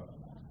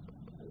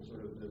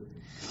sort of the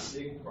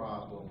big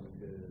problem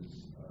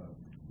is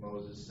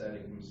Moses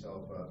setting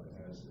himself up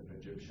as an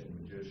Egyptian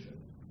magician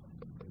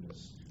in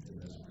this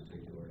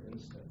particular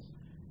instance.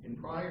 In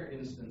prior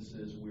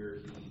instances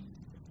where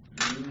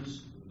he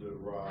used the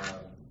rod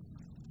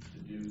to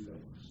do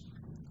things,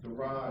 the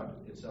rod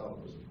itself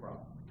was a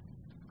prop.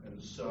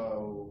 And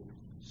so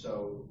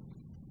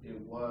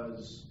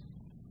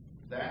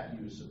that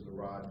use of the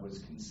rod was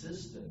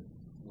consistent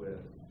with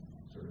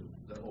sort of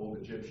the old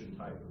Egyptian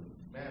type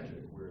of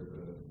magic, where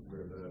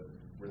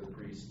the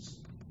priests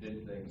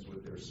did things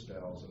with their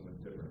spells and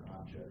with different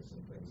objects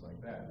and things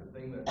like that. The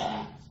thing that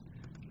makes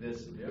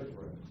this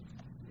different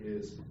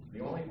is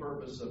the only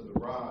purpose of the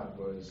rod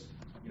was,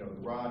 the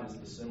rod is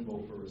the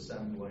symbol for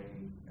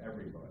assembling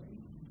everybody,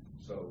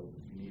 so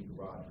you need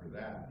the rod for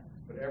that.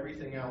 But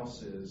everything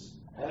else is,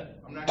 we're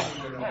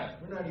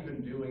not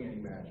even doing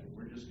any magic.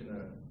 We're just going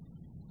to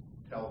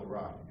tell the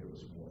rod to give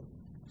us water.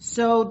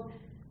 So,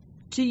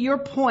 to your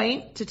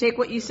point, to take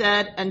what you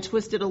said and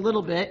twist it a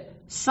little bit,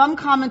 some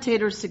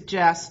commentators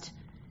suggest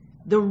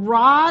the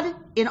rod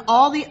in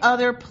all the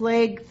other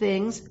plague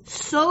things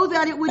so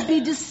that it would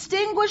be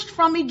distinguished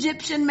from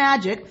Egyptian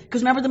magic,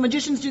 because remember the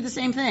magicians do the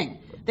same thing.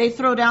 They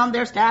throw down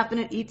their staff and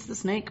it eats the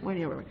snake,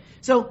 whatever.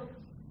 So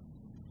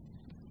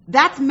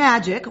that's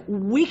magic.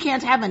 We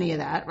can't have any of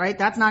that, right?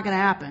 That's not going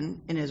to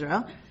happen in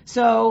Israel.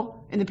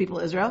 So, in the people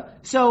of Israel.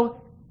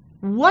 So,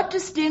 what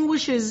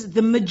distinguishes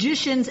the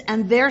magicians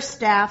and their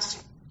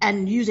staffs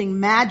and using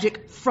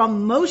magic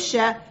from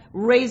Moshe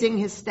raising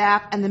his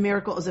staff and the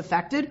miracle is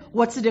affected?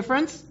 What's the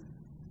difference?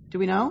 Do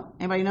we know?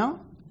 Anybody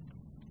know?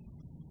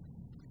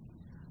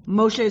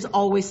 Moshe is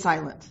always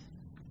silent.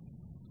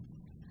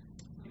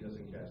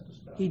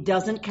 He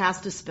doesn't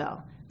cast a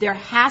spell. There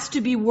has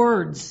to be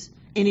words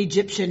in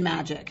Egyptian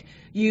magic.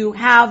 You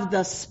have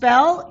the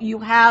spell, you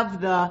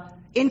have the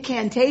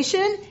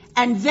incantation,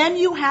 and then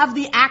you have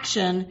the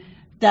action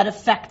that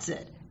affects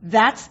it.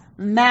 That's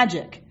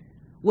magic.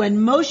 When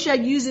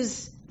Moshe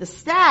uses the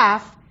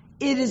staff,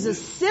 it is a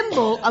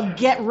symbol of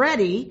get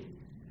ready,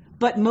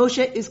 but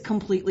Moshe is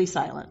completely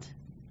silent.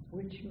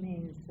 Which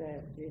means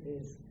that it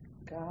is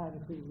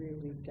God who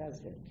really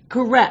does it.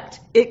 Correct.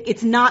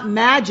 It's not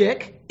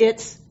magic,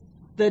 it's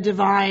the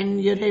divine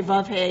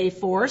Yud-Heh-Vav-Heh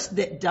force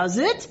that does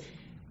it.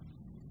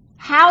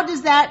 How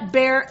does that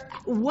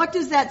what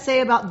does that say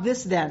about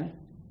this then?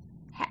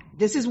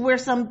 This is where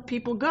some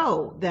people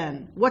go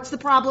then. What's the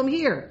problem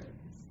here?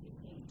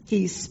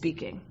 He's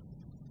speaking.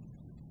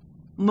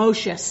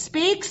 Moshe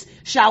speaks.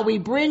 Shall we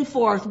bring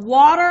forth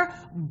water?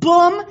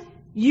 Boom.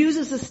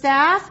 Uses a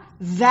staff.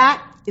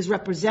 That is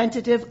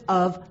representative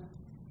of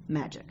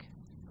magic.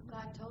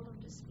 God told him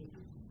to speak.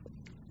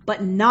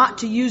 But not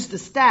to use the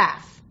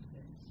staff.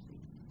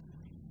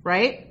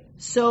 Right?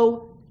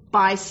 So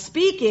by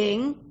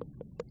speaking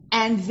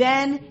and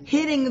then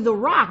hitting the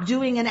rock,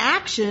 doing an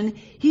action,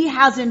 he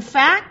has in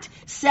fact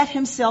set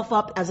himself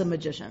up as a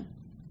magician.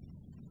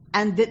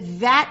 And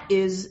that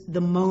is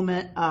the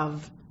moment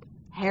of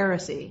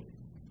heresy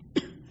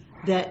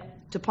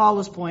that, to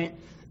Paula's point,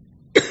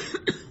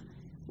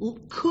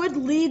 could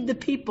lead the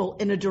people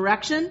in a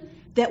direction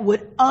that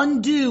would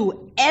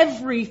undo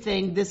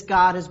everything this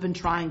God has been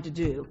trying to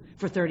do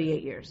for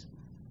 38 years.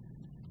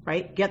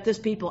 Right? Get this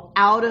people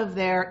out of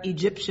their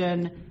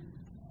Egyptian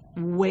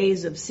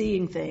ways of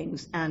seeing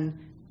things and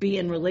be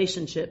in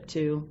relationship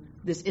to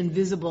this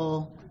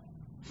invisible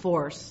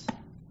force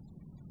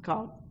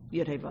called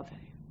Yud-Heh-Vav-Heh.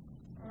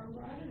 Are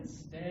rod and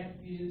staff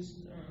used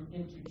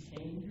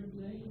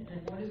interchangeably?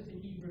 And what is the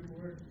Hebrew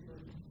word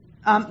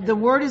for? The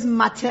word is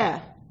mateh.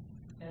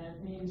 And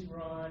it means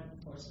rod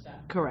or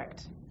staff.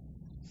 Correct.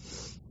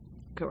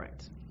 All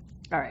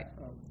right.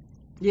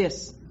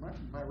 Yes.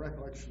 My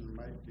recollection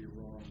might be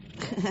wrong.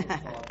 I also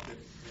thought that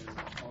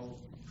in all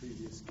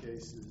previous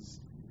cases,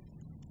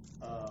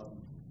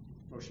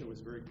 Moshe was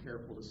very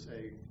careful to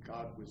say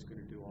God was going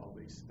to do all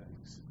these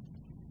things.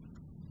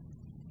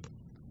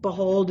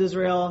 Behold,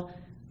 Israel,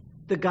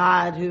 the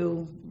God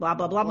who blah,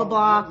 blah, blah, blah,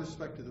 blah. With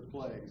respect to the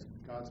plagues,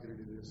 God's going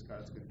to do this,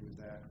 God's going to do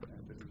that. But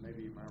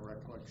maybe my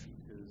recollection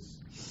is...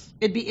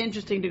 It'd be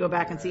interesting to go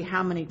back and see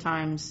how many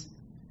times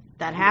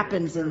that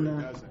happens in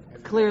the...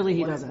 Clearly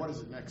he doesn't. What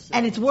is the next sentence?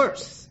 And it's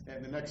worse.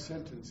 And the next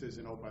sentence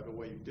isn't, oh, by the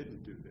way, you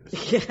didn't do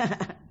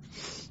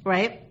this.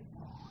 Right.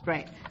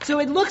 So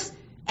it looks,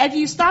 if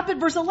you stop at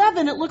verse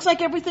 11, it looks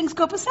like everything's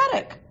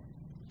copacetic.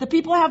 The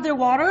people have their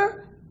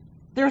water,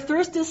 their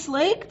thirst is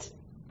slaked,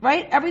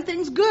 right?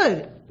 Everything's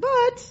good.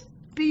 But,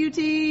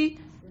 P-U-T,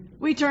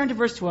 we turn to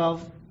verse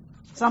 12.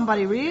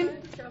 Somebody read? Can I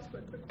just ask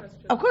a quick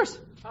question? Of course.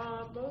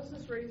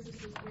 Moses raises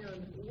his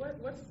hand.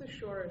 What's the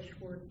shorish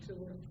for to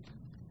lift?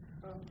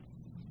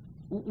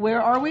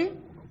 Where are we?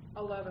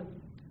 11.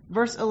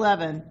 Verse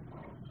 11.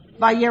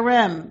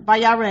 Vayarem,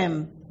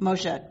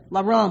 Moshe,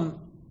 Larom,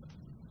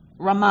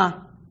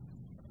 Ramah.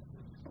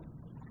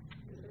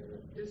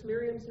 Is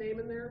Miriam's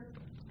name in there?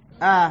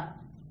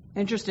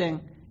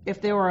 Interesting. If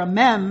there were a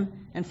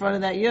mem in front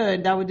of that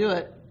yud, that would do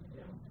it.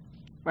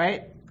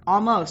 Right?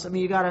 Almost. I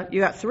mean, you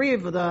got three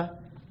of the...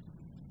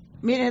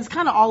 I mean, it's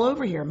kind of all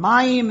over here.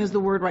 Mayim is the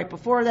word right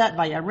before that.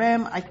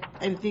 Vayarem. I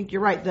think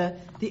you're right. The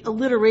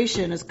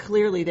alliteration is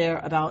clearly there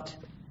about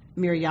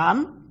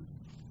Miriam.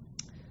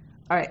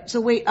 All right. So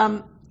wait.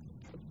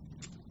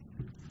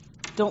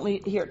 Don't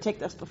leave. Here, take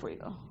this before you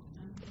go,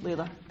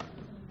 Leila.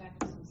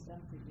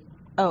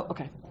 Oh,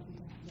 okay.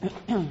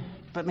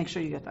 But make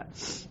sure you get that.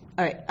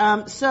 All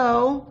right.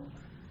 So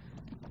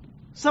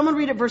Someone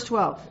read it, verse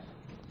 12.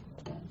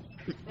 But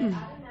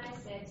Adonai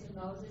said to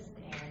Moses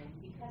and Aaron,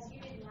 because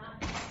you did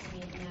not trust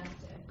me enough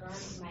to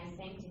affirm my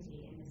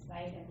sanctity in the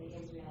sight of the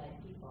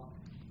Israelite people,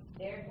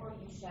 therefore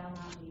you shall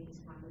not lead this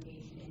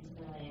congregation into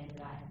the land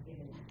that I have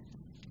given them.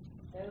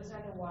 Those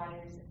are the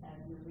waters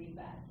of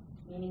Meribah,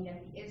 meaning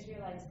that the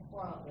Israelites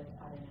quarreled with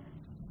Adonai,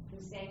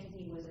 whose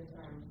sanctity was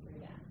affirmed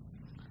through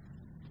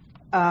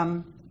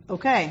them.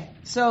 Okay,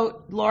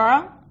 so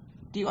Laura,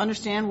 do you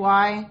understand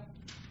why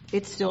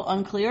it's still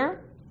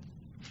unclear?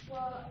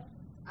 Well,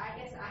 I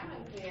guess I'm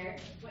unclear.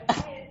 When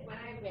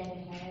I read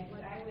ahead,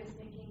 what I was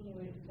thinking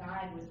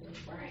God was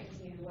referring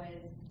to was,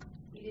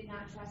 he did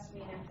not trust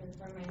me enough to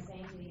affirm my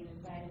sanctity in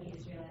the sight of the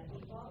Israelite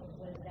people,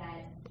 was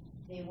that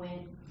they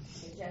went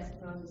with just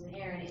Moses and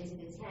Aaron into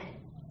the tent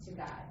to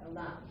God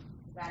alone,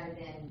 rather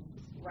than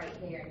right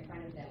there in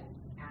front of them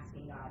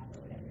asking God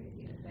for whatever to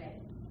do. But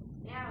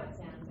now it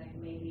sounds like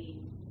maybe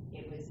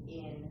it was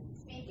in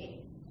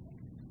speaking.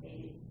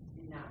 They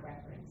did not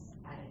reference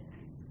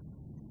Adonai.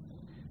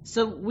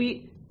 So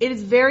it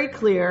is very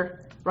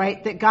clear,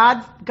 right, that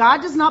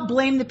God does not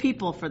blame the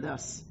people for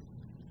this.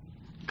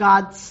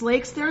 God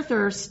slakes their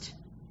thirst,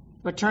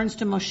 returns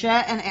to Moshe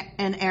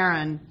and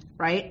Aaron,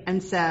 right,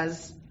 and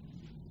says,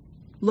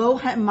 Lo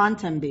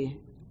ha'emantem bi.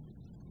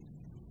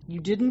 You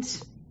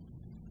didn't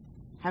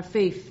have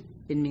faith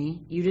in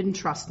me. You didn't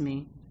trust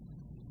me.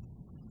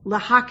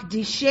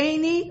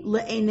 Lahakdisheni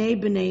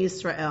le'enei b'nei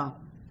Yisrael.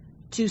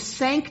 To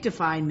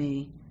sanctify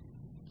me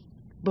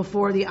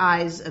before the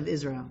eyes of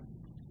Israel.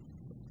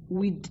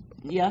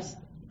 Yes?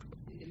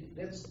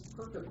 That's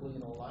perfectly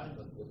in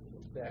alignment with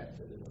the fact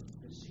that in the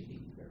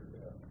preceding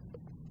paragraph,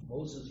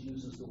 Moses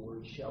uses the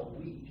word shall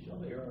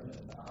Aaron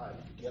and I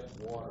get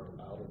water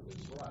out of this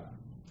rock.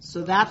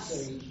 So that's...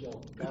 Saying,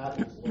 God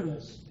has let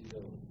us,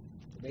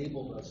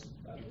 enabled us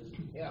on his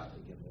behalf to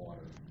get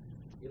water.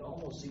 It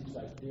almost seems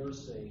like they're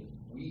saying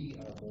we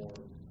are more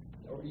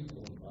or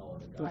equal in power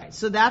to God. Right.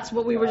 So that's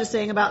what we were just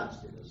saying about,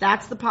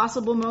 that's the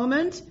possible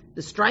moment.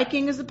 The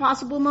striking is the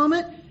possible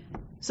moment.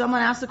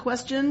 Someone asked the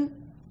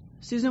question,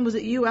 Susan, was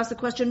it you asked the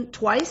question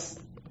twice?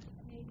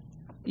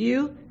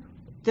 You?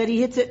 That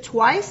he hits it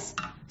twice?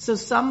 So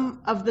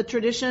some of the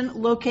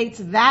tradition locates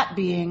that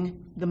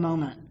being the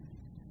moment.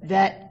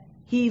 That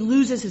he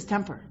loses his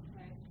temper.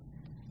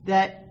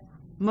 That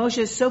Moshe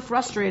is so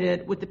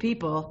frustrated with the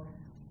people,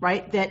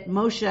 right, that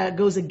Moshe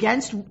goes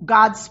against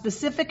God's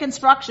specific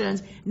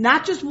instructions,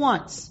 not just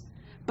once,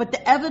 but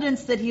the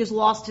evidence that he has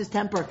lost his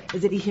temper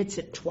is that he hits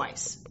it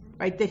twice,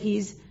 right, that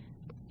he's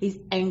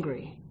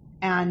angry.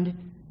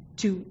 And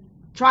to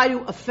try to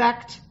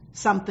affect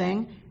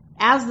something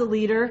as the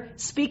leader,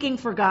 speaking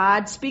for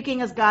God,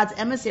 speaking as God's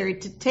emissary,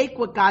 to take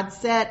what God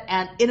said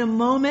and in a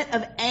moment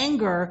of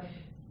anger,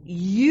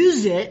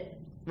 use it,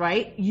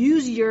 right,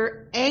 use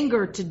your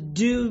anger to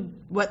do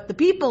what the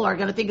people are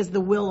going to think is the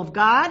will of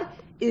God,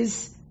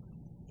 is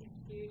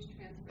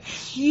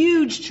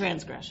huge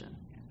transgression.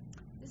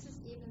 This is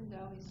even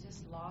though he's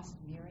just lost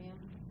Miriam.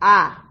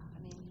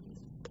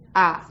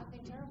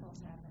 Something terrible has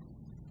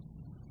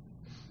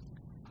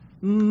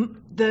happened.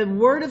 The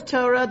word of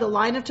Torah, the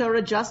line of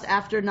Torah just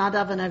after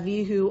Nadav and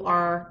Avihu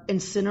are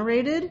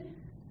incinerated,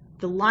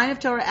 the line of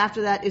Torah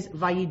after that is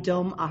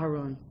Vayidom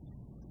Aharon.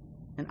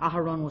 And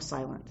Aharon was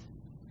silent.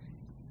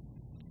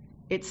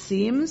 It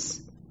seems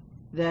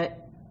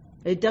that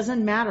it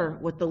doesn't matter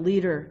what the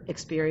leader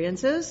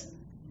experiences,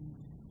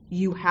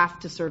 you have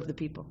to serve the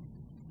people.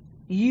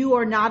 You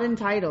are not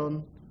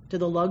entitled to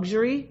the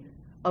luxury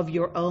of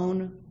your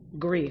own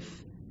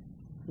grief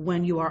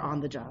when you are on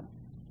the job.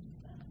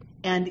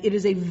 And it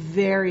is a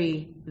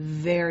very,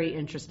 very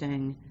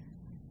interesting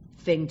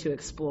thing to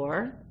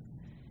explore.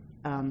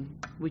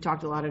 We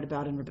talked a lot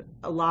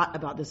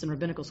about this in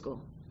rabbinical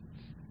school,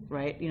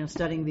 right?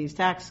 Studying these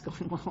texts,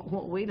 going,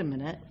 well, wait a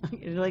minute,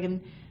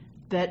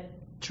 that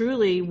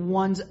truly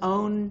one's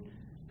own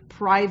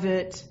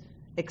private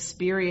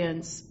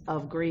experience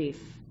of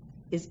grief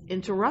is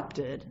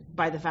interrupted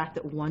by the fact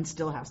that one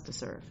still has to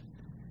serve.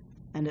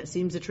 And it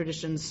seems the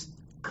tradition's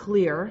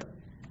clear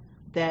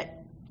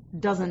that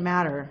doesn't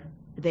matter,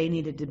 they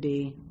needed to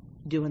be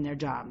doing their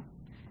job.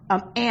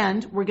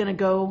 And we're going to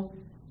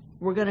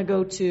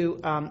go to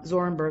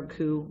Zorenberg,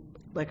 who,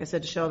 like I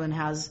said to Sheldon,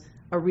 has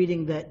a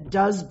reading that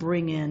does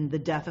bring in the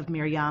death of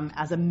Miriam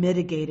as a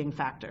mitigating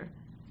factor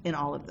in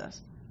all of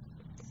this.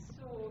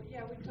 So,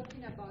 yeah, we're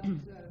talking about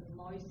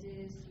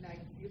Moses,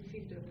 like you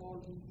feel the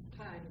whole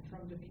time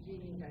from the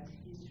beginning that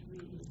he's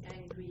really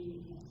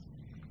angry,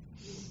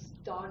 he's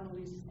done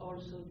with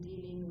also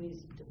dealing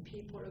with the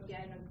people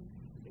again,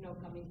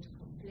 coming to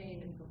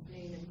complain,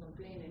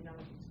 and now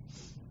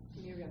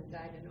Miriam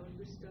died and all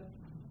this stuff.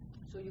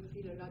 So you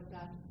feel a lot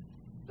that,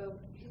 but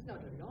he's not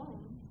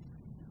alone.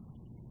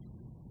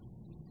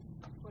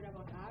 What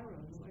about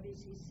Aaron? What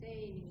is he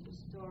saying in the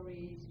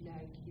stories?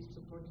 Like he's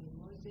supporting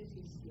Moses,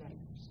 he's like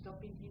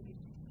stopping him.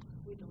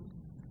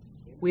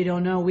 We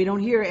don't know. We don't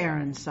hear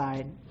Aaron's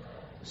side.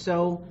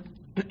 So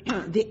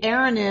the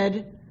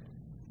Aaronid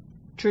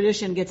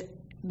tradition gets,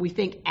 we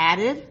think,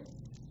 added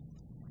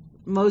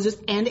Moses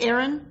and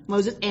Aaron,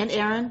 Moses and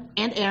Aaron,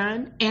 and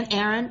Aaron, and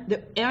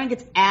Aaron. Aaron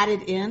gets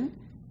added in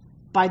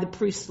by the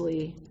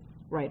priestly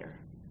writer.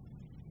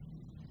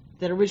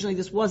 That originally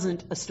this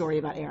wasn't a story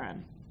about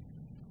Aaron.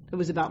 It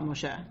was about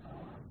Moshe.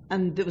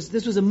 And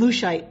this was a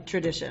Mushite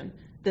tradition,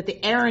 that the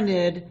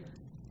Aaronid,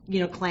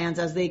 clans,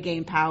 as they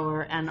gain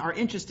power and are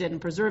interested in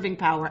preserving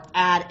power,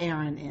 add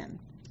Aaron in.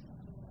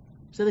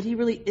 So that he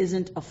really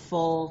isn't a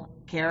full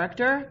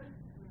character.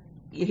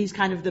 He's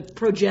kind of the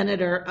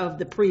progenitor of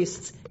the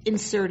priests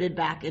inserted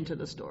back into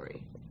the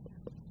story.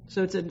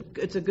 So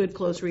it's a good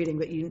close reading,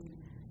 but you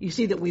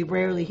see that we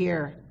rarely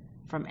hear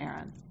from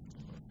Aaron.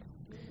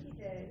 Maybe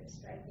the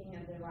striking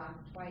of the rock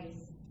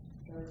twice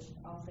goes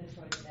also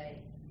towards the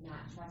not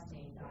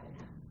trusting God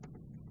enough.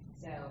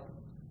 So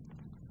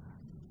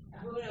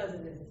who knows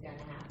if this is going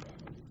to happen?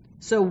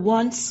 So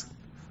once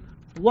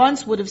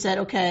would have said,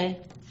 okay,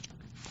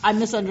 I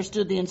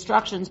misunderstood the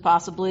instructions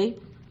possibly.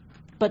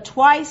 But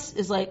twice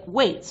is like,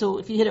 wait, so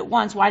if you hit it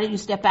once, why didn't you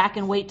step back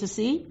and wait to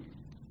see?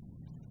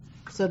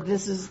 So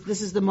this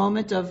is the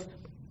moment of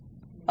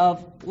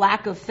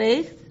lack of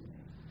faith.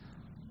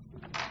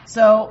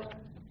 So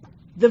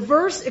the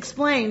verse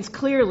explains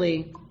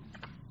clearly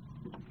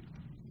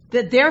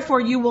that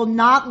therefore you will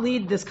not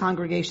lead this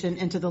congregation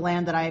into the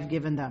land that I have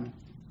given them.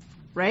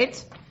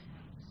 Right?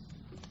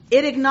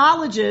 It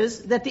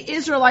acknowledges that the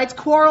Israelites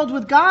quarreled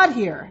with God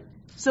here.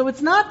 So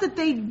it's not that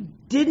they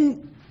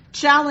didn't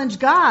challenge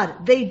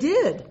God. They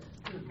did.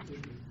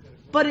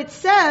 But it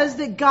says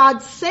that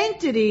God's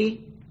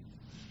sanctity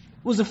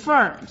was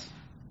affirmed.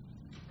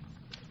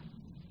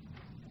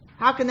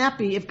 How can that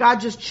be if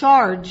God just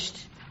charged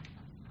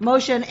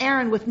Moshe and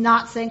Aaron with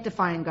not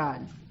sanctifying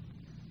God?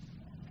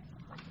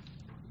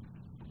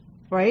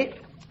 Right?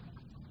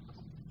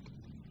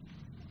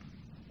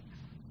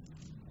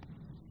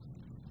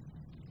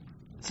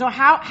 So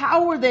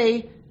how was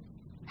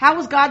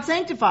God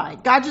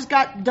sanctified? God just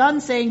got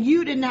done saying,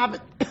 you didn't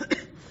have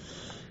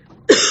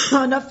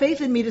enough faith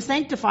in me to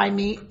sanctify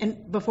me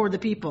before the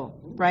people,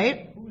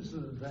 right? Who's the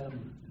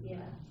them? Yeah.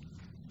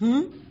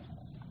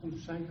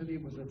 Whose sanctity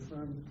was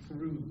affirmed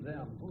through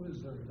them? Who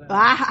is the them?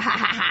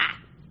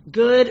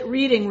 Good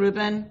reading,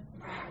 Reuben.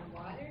 The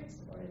waters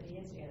or the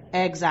Israelites?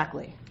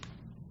 Exactly.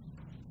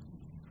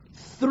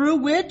 Through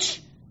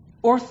which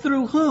or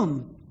through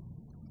whom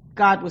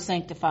God was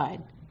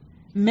sanctified?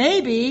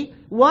 Maybe,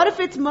 what if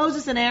it's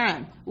Moses and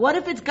Aaron? What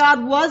if it's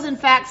God was in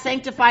fact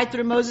sanctified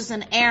through Moses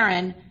and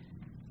Aaron?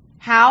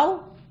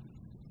 How?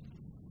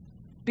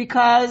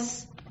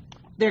 Because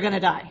they're going to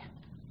die.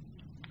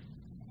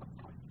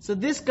 So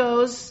this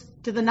goes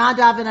to the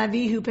Nadav and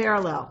Avihu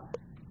parallel.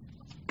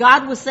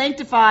 God was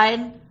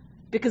sanctified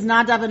because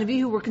Nadav and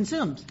Avihu were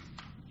consumed.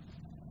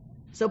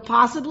 So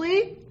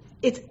possibly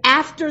it's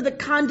after the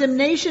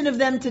condemnation of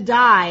them to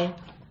die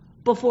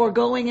before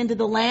going into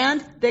the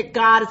land that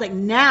God is like,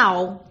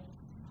 now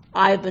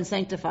I have been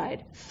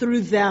sanctified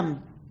through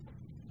them.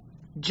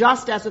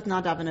 Just as with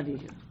Nadav and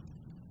Avihu.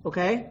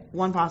 Okay?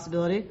 One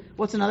possibility.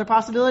 What's another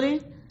possibility?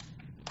 That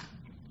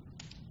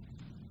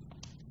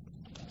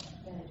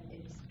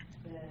it's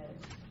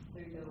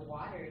through the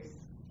waters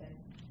that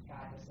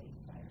God was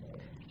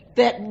sanctified.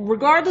 That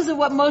regardless of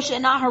what Moshe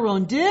and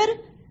Aharon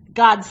did,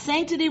 God's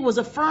sanctity was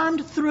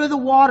affirmed through the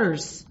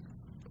waters.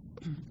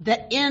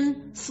 That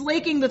in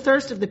slaking the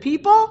thirst of the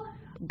people,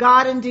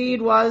 God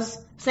indeed was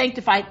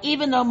sanctified.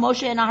 Even though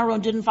Moshe and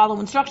Aharon didn't follow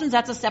instructions,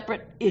 that's a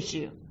separate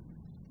issue.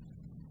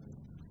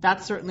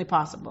 That's certainly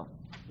possible.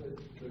 But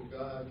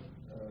God,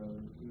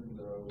 even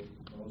though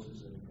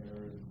Moses and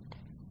Aaron,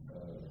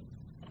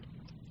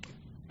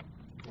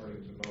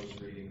 according to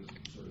most readings,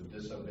 sort of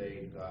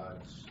disobeyed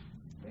God's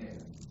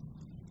command,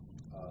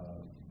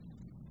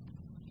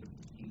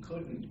 he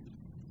couldn't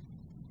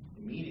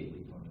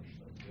immediately punish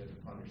them. He had to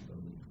punish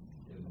them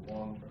in the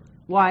long term.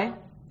 Why?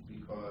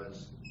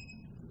 Because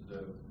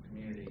the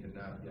community had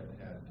not yet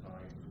had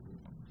time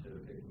to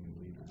pick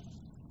new leaders.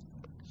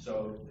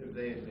 So if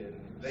they had been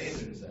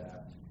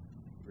zapped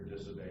for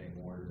disobeying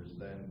orders,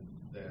 then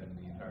the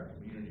entire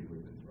community would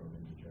have been thrown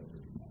into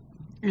jeopardy.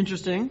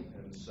 Interesting.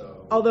 And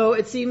so, although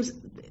it seems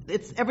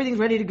everything's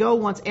ready to go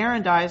once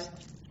Aaron dies.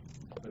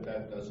 But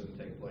that doesn't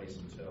take place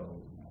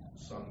until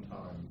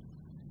sometime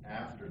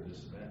after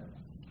this event.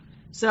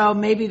 So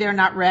maybe they're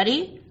not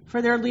ready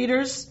for their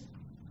leaders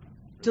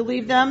to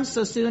leave them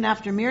so soon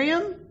after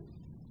Miriam.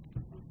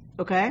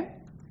 Okay.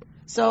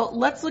 So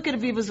let's look at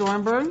Aviva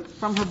Zornberg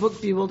from her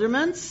book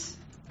Bewilderments.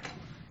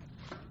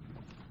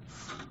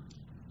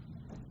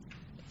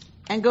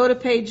 And go to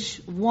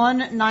page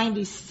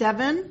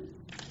 197,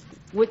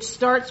 which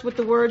starts with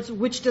the words,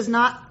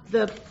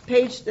 the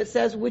page that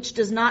says, which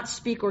does not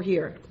speak or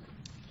hear.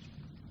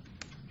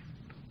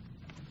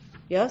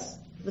 Yes?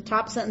 The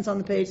top sentence on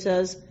the page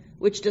says,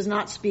 which does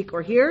not speak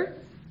or hear.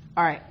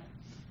 All right.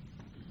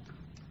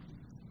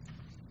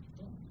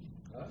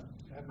 The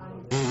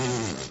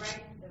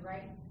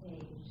right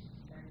page.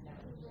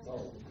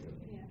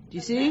 Do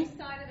you see? The left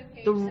side of the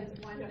page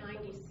says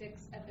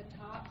 196 at the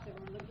top, so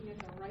we're looking at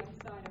the right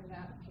side of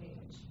that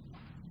page.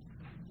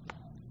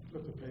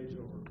 Flip the page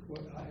over.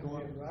 What, go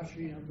on,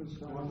 Rashi emphasizes.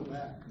 Go on the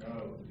back.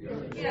 No.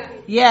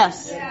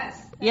 Yes.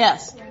 Yes.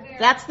 Yes.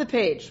 That's the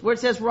page where it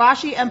says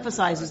Rashi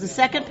emphasizes. The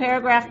second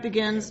paragraph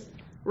begins,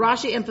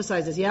 Rashi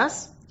emphasizes.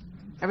 Yes?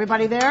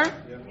 Everybody there?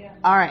 Yeah.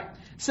 All right.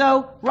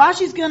 So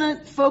Rashi's going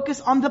to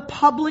focus on the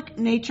public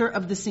nature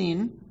of the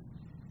scene.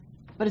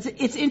 But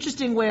it's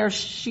interesting where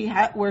she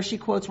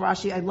quotes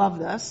Rashi. I love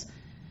this.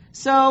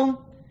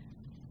 So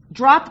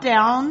drop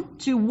down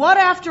to what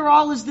after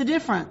all is the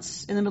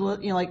difference in the middle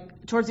of,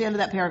 like towards the end of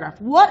that paragraph.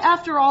 What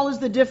after all is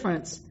the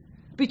difference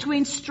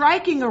between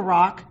striking a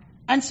rock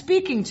and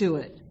speaking to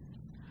it?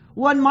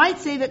 One might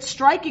say that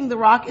striking the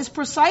rock is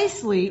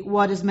precisely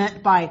what is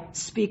meant by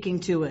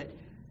speaking to it.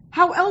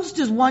 How else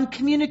does one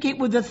communicate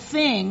with a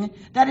thing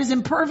that is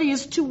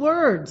impervious to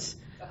words?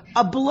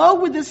 A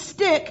blow with a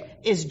stick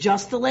is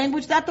just the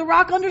language that the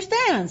rock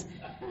understands.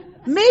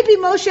 Maybe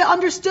Moshe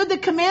understood the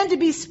command to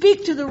be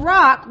speak to the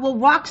rock. Well,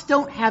 rocks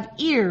don't have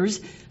ears.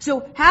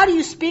 So how do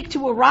you speak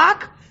to a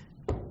rock?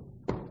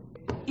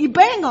 You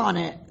bang on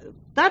it.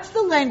 That's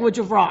the language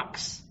of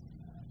rocks.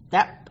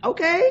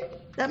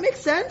 That makes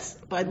sense.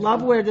 But I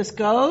love where this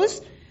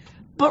goes.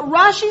 But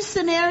Rashi's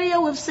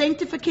scenario of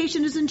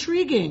sanctification is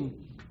intriguing.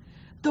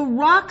 The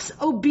rock's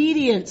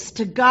obedience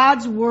to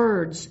God's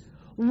words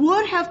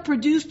would have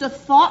produced a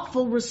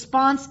thoughtful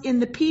response in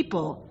the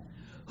people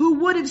who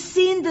would have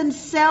seen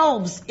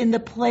themselves in the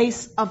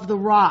place of the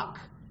rock.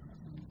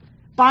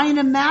 By an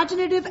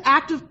imaginative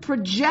act of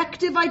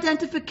projective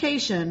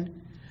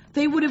identification,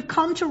 they would have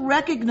come to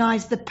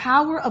recognize the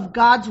power of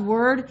God's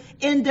word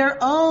in their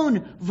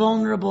own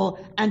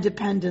vulnerable and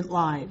dependent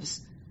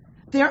lives.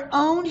 Their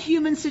own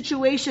human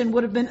situation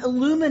would have been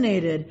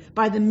illuminated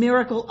by the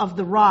miracle of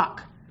the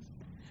rock.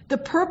 The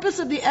purpose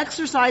of the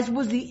exercise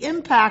was the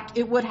impact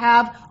it would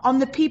have on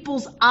the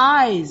people's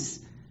eyes.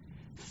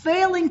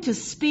 Failing to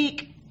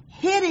speak,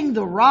 hitting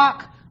the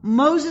rock,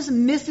 Moses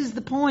misses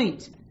the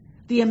point.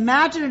 The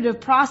imaginative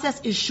process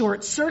is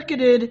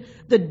short-circuited.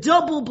 The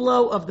double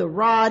blow of the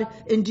rod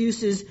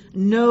induces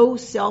no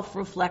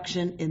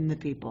self-reflection in the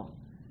people.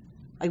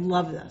 I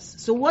love this.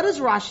 So what is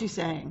Rashi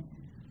saying?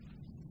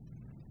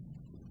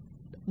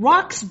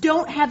 Rocks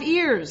don't have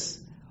ears.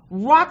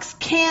 Rocks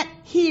can't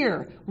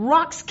hear.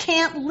 Rocks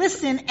can't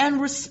listen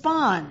and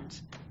respond.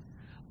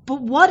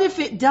 But what if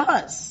it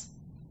does?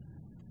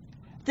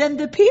 Then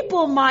the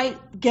people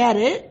might get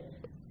it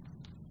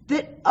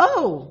that,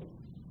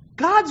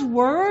 God's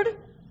word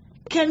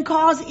can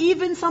cause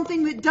even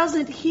something that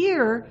doesn't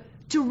hear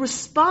to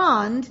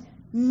respond.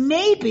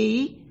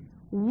 Maybe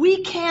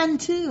we can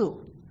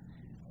too.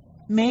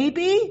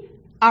 Maybe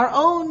our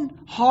own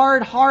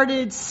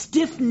hard-hearted,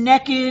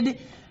 stiff-necked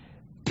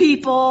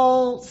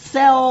people,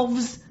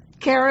 selves,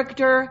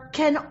 character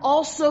can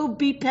also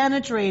be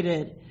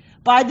penetrated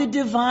by the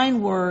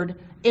divine word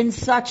in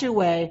such a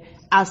way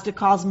as to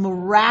cause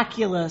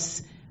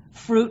miraculous,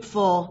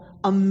 fruitful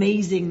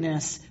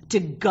amazingness to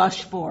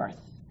gush forth.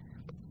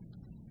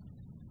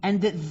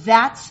 And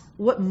that's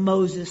what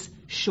Moses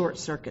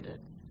short-circuited.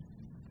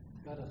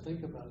 Gotta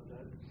think about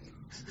that.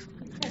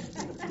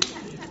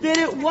 That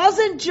it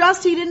wasn't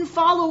just he didn't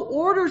follow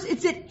orders,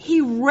 it's that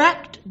he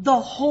wrecked the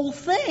whole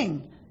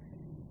thing.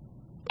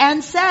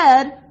 And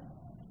said,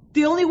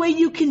 the only way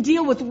you can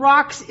deal with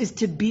rocks is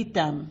to beat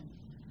them.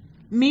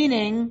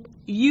 Meaning,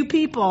 you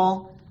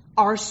people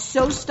are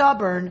so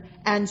stubborn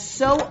and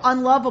so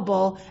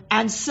unlovable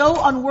and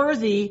so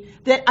unworthy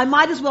that I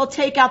might as well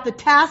take out the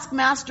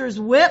taskmaster's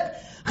whip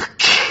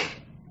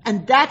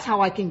and that's how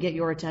I can get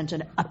your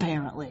attention,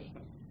 apparently.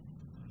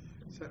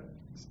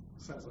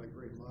 Sounds like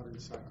great modern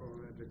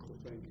psychoanalytical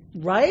thinking.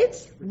 Right?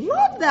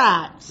 Love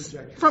that.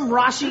 From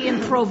Rashi in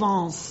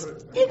Provence.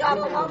 You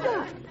gotta love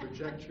that.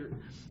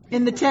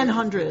 In the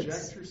 1000s.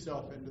 Project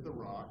yourself into the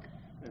rock,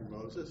 and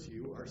Moses,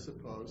 you are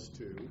supposed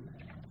to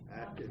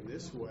act in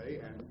this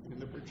way, and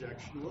the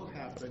projection will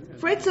happen.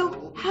 Right,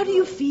 so how do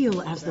you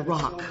feel as the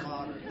rock?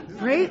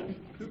 Right?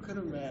 Who could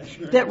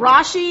imagine? That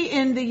Rashi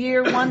in the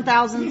year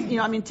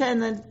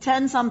 1000,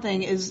 10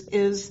 something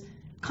is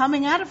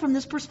coming at it from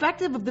this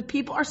perspective of the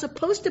people are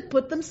supposed to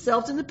put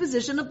themselves in the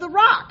position of the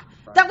rock.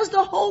 That was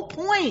the whole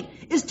point,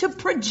 is to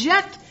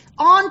project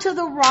onto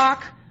the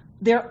rock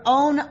their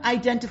own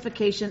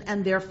identification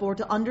and therefore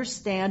to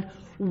understand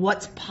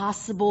what's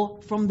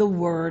possible from the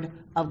Word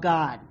of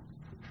God.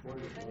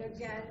 And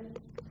again,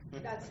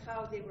 that's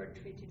how they were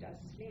treated as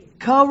slaves.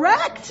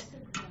 Correct.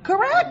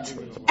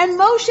 And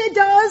Moshe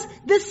does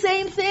the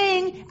same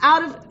thing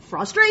out of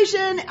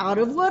frustration, out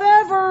of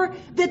whatever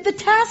that the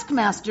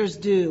taskmasters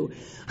do.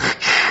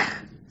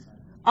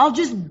 I'll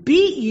just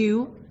beat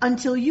you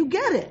until you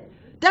get it.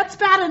 That's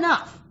bad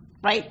enough,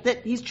 right?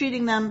 That he's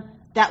treating them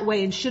that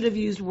way and should have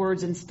used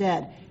words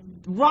instead.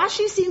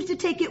 Rashi seems to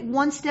take it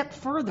one step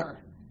further.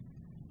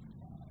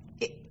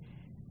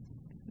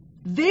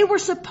 They were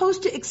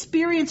supposed to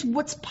experience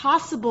what's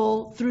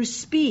possible through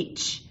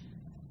speech.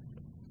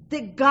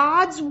 That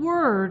God's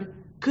word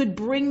could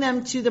bring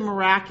them to the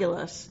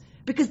miraculous.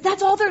 Because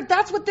that's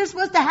what they're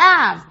supposed to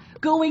have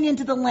going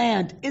into the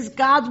land, is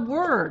God's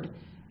word.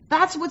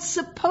 That's what's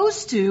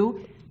supposed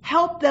to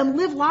help them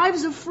live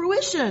lives of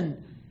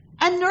fruition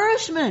and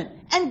nourishment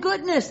and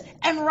goodness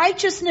and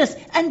righteousness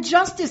and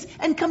justice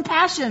and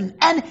compassion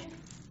and,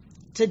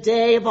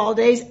 today of all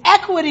days,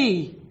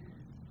 equity.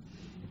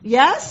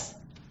 Yes?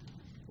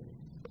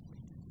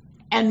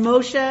 And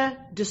Moshe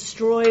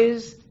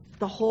destroys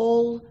the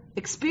whole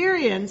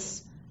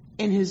experience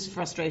in his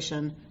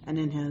frustration and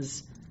in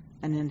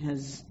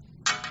his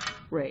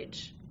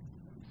rage.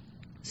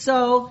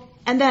 So,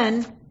 and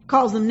then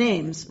calls them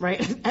names,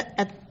 right?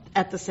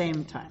 at the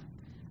same time.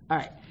 All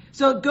right.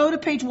 So go to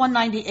page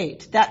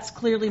 198. That's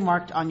clearly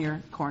marked on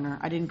your corner.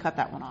 I didn't cut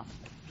that one off.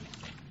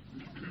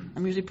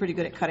 I'm usually pretty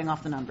good at cutting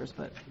off the numbers,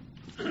 but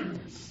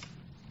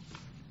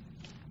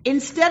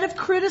instead of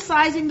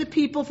criticizing the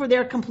people for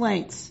their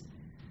complaints,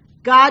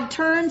 God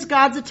turns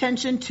God's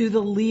attention to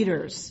the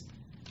leaders.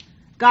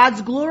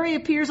 God's glory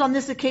appears on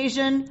this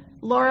occasion,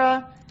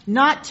 Laura,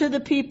 not to the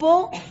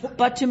people,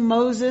 but to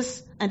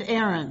Moses and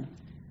Aaron.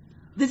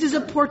 This is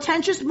a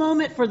portentous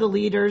moment for the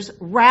leaders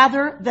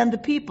rather than the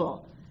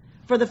people.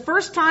 For the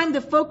first time,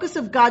 the focus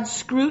of God's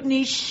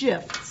scrutiny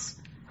shifts.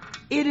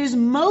 It is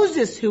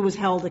Moses who was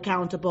held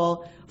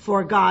accountable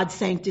for God's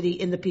sanctity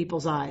in the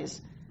people's eyes.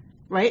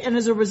 Right? And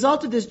as a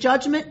result of this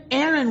judgment,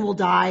 Aaron will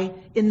die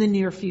in the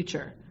near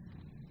future.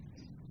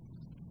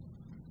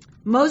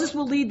 Moses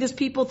will lead this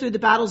people through the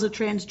battles of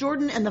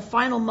Transjordan and the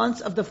final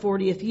months of the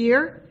 40th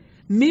year.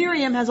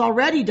 Miriam has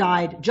already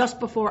died just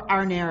before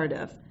our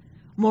narrative.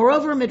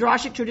 Moreover,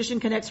 Midrashic tradition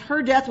connects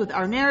her death with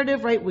our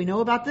narrative, right? We know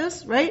about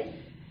this, right?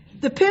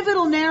 The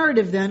pivotal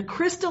narrative then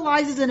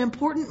crystallizes an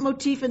important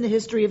motif in the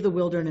history of the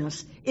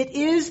wilderness. It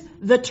is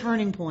the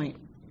turning point.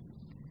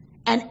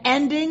 An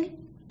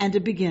ending and a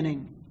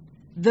beginning.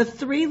 The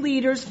three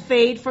leaders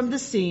fade from the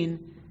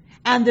scene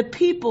and the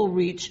people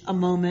reach a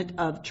moment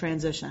of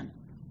transition.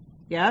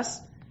 Yes?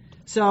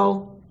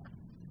 So,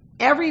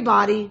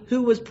 everybody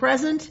who was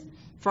present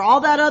for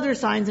all that other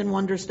signs and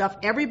wonder stuff,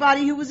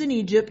 everybody who was in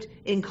Egypt,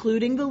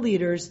 including the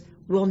leaders,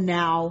 will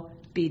now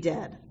be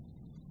dead.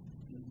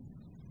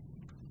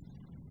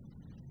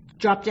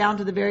 Drop down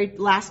to the very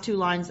last two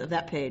lines of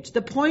that page.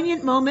 The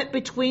poignant moment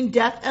between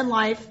death and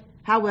life,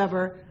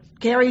 however,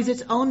 carries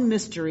its own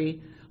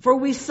mystery, for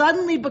we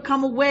suddenly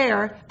become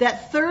aware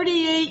that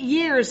 38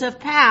 years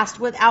have passed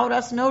without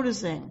us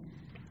noticing.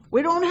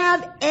 We don't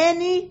have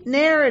any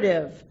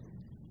narrative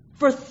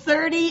for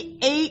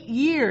 38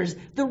 years.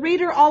 The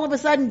reader all of a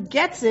sudden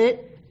gets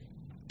it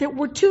that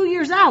we're 2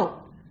 years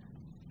out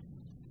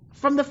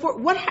from the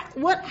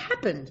what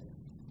happened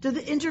to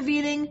the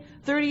intervening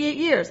 38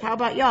 years? How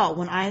about y'all?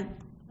 When I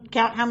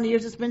count how many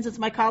years it's been since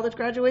my college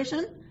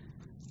graduation,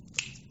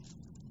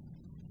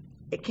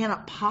 it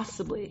cannot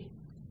possibly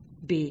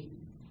be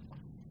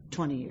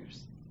 20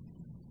 years.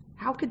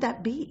 How could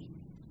that be?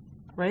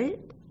 Right?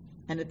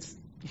 And it's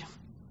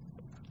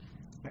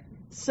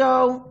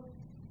so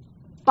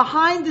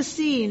behind the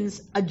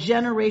scenes, a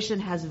generation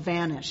has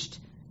vanished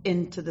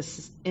into the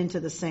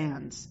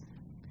sands.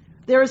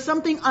 There is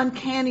something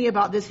uncanny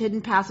about this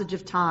hidden passage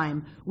of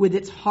time with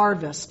its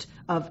harvest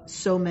of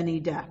so many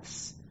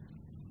deaths.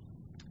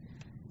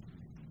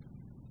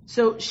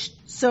 So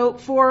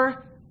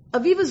for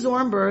Aviva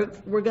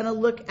Zornberg, we're going to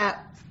look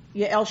at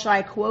Yael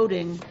Shai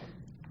quoting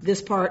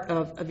this part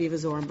of Aviva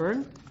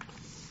Zornberg.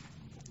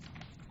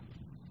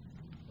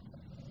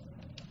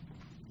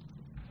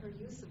 Her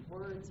use of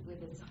words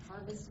with its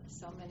harvest of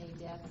so many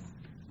deaths.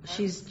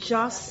 She's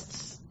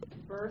just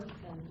birth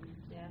and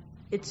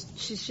death.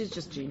 She's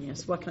just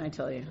genius. What can I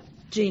tell you?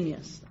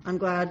 Genius. I'm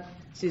glad,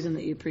 Susan,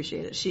 that you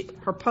appreciate it.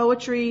 Her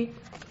poetry,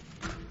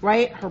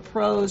 right? Her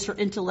prose, her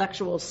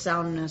intellectual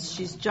soundness.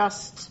 She's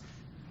just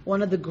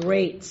one of the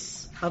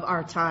greats of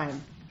our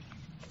time.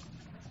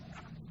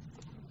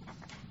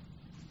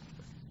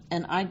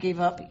 And I gave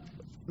up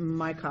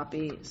my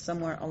copy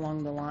somewhere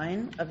along the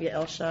line of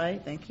Yael Shai.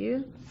 Thank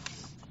you.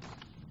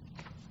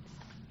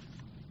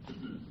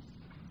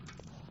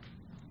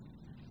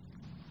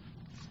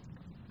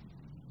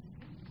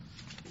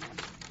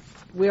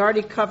 We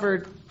already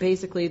covered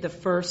basically the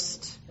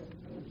first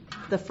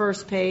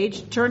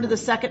page. Turn to the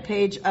second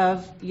page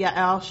of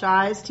Yael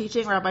Shai's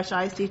teaching, Rabbi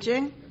Shai's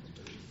teaching.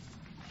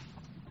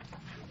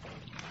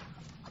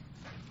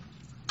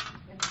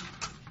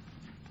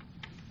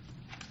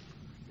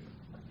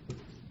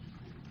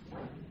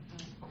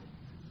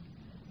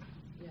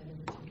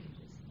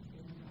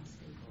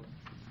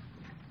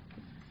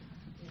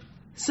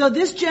 So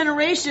this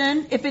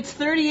generation, if it's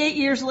 38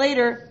 years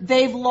later,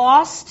 they've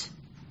lost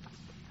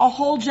a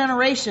whole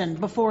generation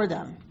before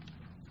them,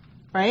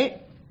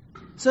 right?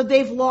 So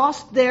they've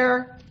lost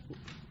their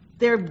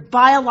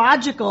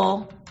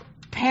biological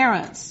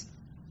parents,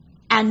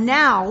 and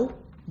now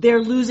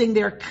they're losing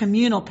their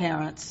communal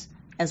parents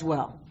as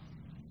well.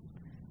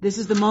 This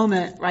is the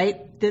moment,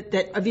 right,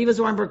 that Aviva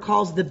Zornberg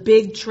calls the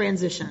big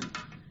transition.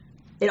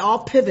 It all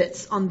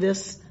pivots on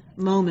this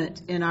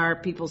moment in our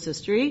people's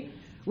history.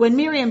 When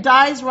Miriam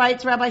dies,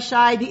 writes Rabbi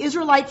Shai, the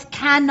Israelites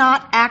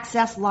cannot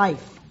access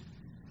life.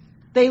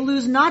 They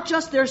lose not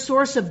just their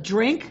source of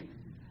drink,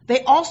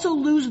 they also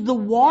lose the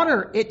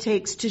water it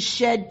takes to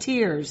shed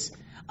tears,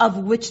 of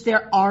which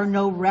there are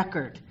no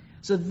record.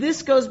 So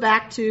this goes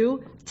back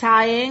to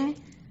tying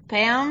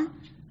Pam,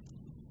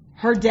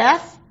 her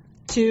death,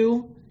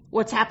 to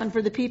what's happened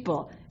for the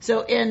people.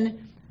 So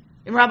in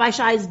Rabbi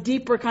Shai's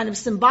deeper kind of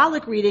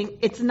symbolic reading,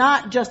 it's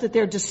not just that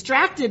they're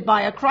distracted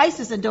by a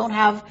crisis and don't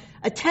have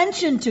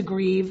attention to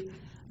grieve.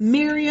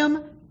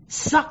 Miriam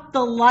sucked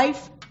the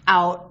life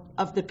out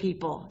of the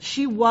people.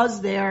 She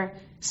was their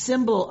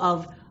symbol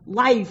of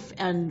life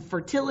and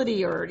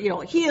fertility, or,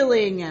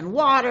 healing and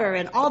water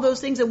and all those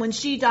things. And when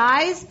she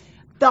dies,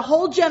 the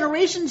whole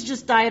generations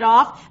just died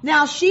off.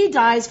 Now she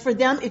dies. For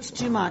them, it's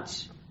too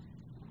much.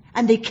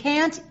 And they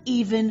can't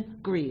even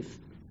grieve.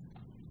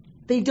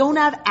 They don't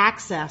have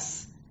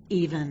access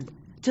even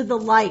to the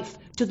life,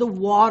 to the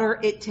water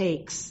it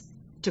takes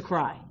to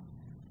cry.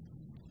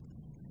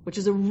 Which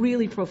is a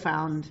really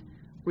profound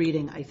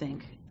reading, I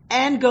think.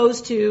 And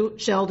goes to,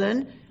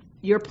 Sheldon,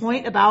 your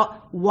point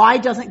about why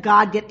doesn't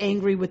God get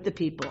angry with the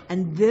people?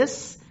 And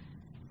this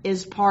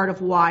is part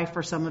of why,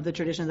 for some of the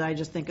traditions that I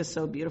just think is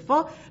so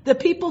beautiful, the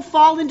people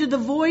fall into the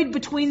void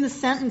between the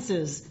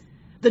sentences,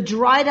 the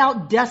dried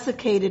out,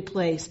 desiccated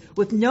place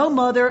with no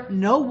mother,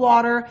 no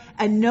water,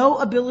 and no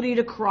ability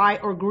to cry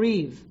or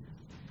grieve.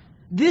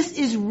 This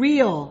is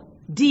real,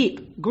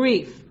 deep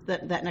grief,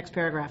 that next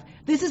paragraph.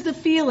 This is the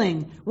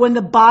feeling when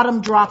the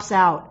bottom drops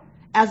out,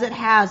 as it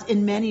has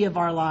in many of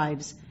our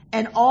lives,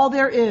 and all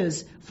there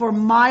is for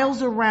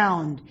miles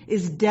around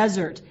is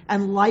desert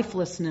and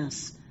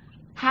lifelessness.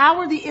 How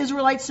are the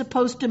Israelites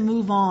supposed to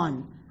move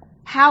on?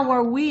 How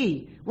are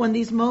we when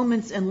these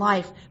moments in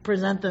life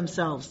present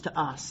themselves to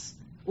us?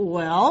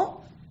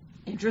 Well,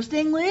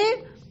 interestingly,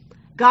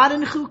 God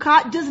in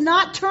Chukat does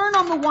not turn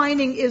on the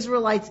whining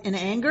Israelites in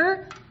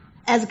anger,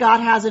 as God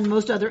has in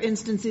most other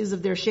instances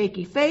of their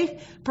shaky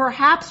faith,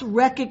 perhaps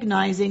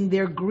recognizing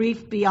their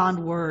grief beyond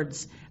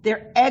words,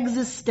 their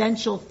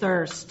existential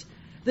thirst.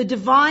 The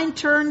divine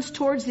turns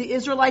towards the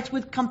Israelites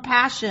with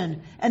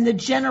compassion and the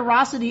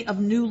generosity of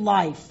new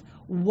life,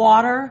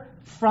 water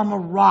from a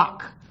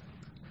rock.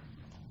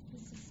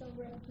 This is so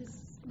rare. This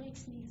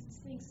makes me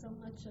think so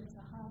much of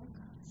the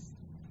Holocaust.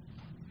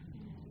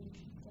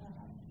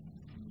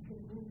 And the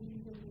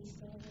movie that we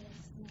saw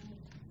last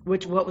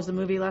night. What was the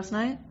movie last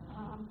night?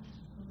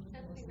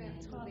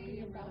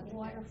 Talking about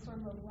water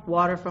from a rock.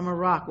 Water from a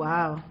rock,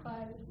 wow.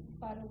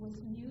 But it was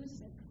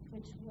music,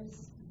 which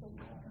was the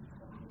water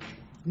from the rock.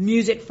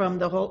 Music from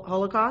the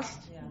Holocaust?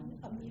 Yeah.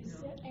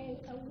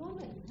 A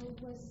woman who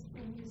was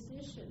a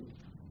musician,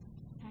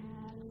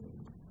 and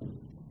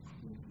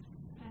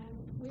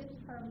with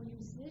her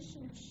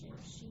musicianship,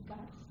 she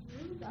got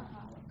through the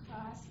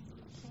Holocaust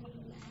and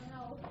came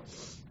out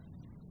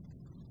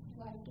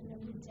like in a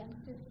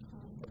redemptive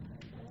kind of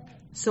way.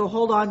 So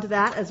hold on to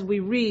that as we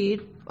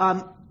read.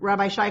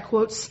 Rabbi Shai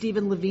quotes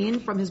Stephen Levine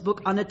from his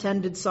book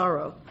Unattended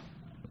Sorrow,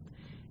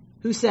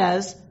 who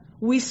says,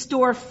 "We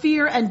store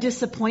fear and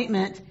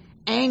disappointment,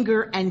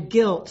 anger and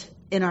guilt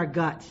in our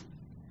gut.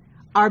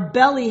 Our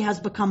belly has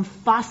become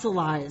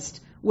fossilized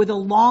with a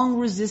long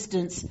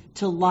resistance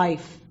to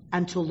life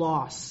and to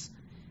loss.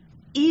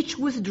 Each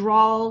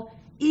withdrawal,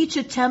 each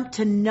attempt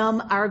to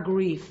numb our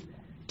grief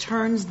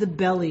turns the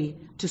belly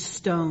to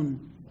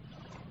stone.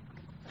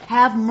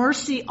 Have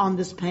mercy on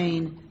this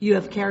pain you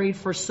have carried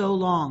for so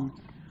long,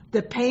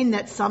 the pain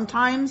that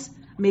sometimes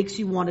makes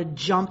you want to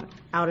jump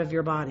out of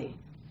your body."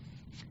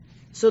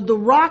 So the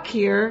rock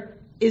here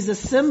is a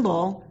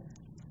symbol,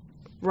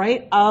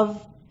 right,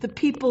 of the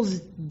people's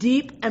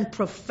deep and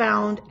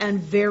profound and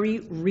very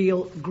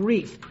real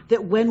grief.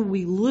 That when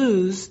we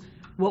lose,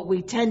 what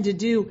we tend to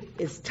do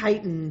is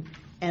tighten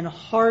and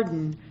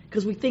harden,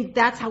 because we think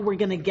that's how we're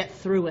going to get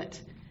through it.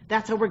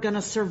 That's how we're going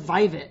to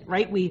survive it,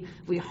 right?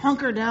 We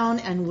hunker down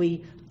and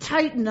we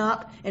tighten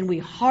up and we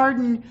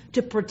harden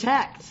to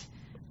protect,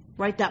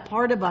 right? That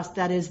part of us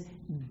that is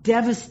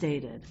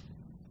devastated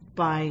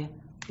by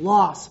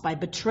loss, by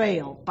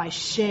betrayal, by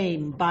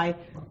shame, by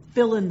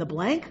fill in the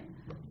blank.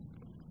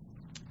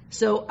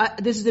 So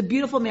this is a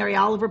beautiful Mary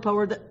Oliver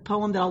poem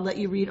that I'll let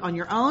you read on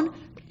your own.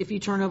 If you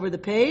turn over the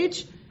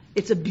page,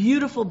 it's a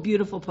beautiful,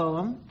 beautiful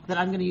poem that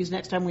I'm going to use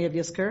next time we have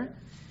Yizkor.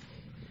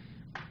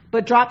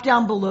 But drop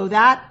down below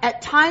that.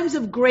 At times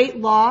of great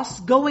loss,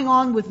 going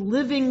on with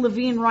living,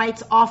 Levine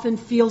writes, often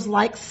feels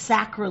like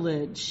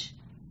sacrilege.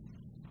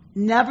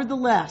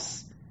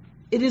 Nevertheless,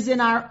 it is in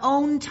our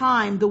own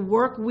time the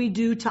work we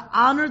do to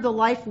honor the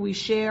life we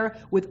share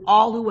with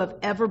all who have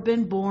ever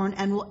been born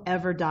and will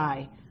ever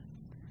die.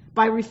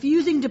 By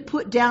refusing to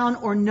put down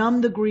or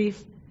numb the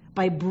grief,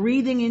 by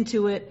breathing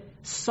into it,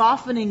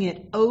 softening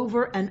it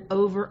over and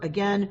over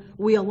again,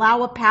 we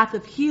allow a path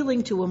of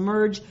healing to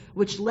emerge,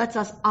 which lets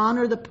us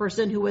honor the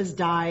person who has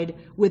died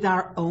with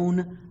our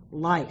own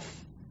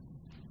life.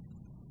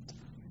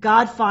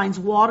 God finds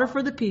water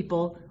for the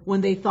people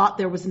when they thought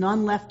there was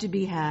none left to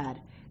be had.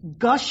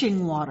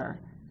 Gushing water.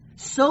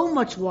 So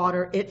much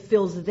water it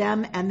fills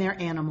them and their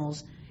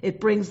animals. It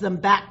brings them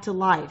back to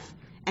life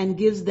and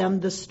gives them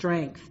the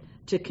strength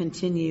to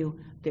continue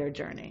their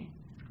journey.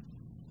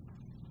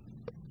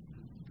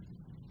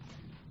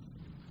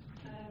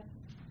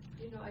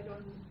 I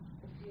don't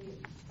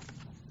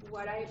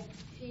what I'm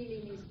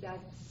feeling is that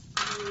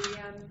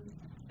Miriam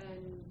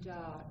and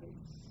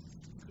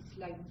it's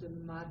like the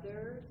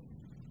mother,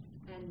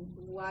 and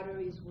water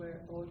is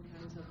where all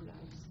kinds of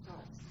life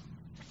starts.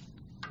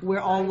 Where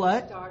all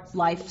what?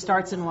 Life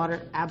starts in water.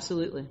 water.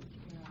 Absolutely.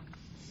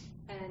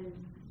 Yeah. And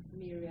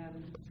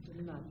Miriam,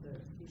 the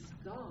mother, is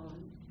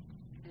gone,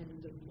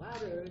 and the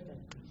water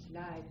that gives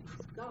life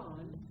is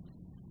gone,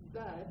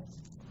 but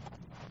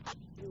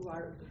you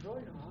are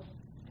grown up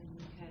and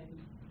you can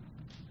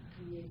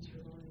create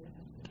your own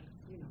life.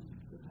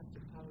 You have the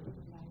power of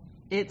life.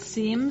 It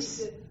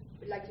seems,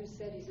 like you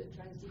said, it's a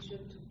transition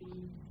to be,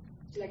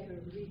 it's like a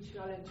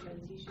ritual and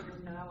transition,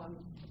 and now I'm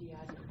the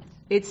adult.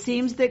 it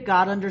seems that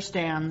God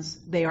understands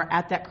they are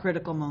at that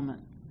critical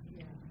moment.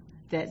 Yeah.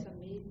 That, It's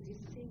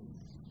amazing.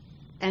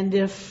 and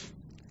if,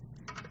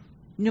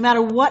 no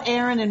matter what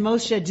Aaron and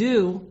Moshe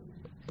do,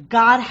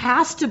 God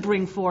has to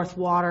bring forth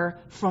water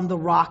from the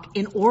rock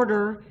in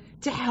order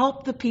to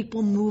help the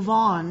people move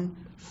on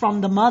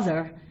from the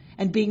mother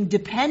and being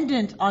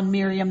dependent on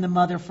Miriam, the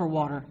mother, for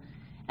water.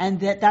 And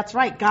that's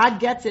right. God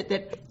gets it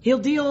that she'll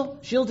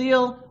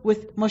deal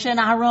with Moshe and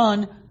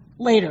Aaron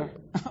later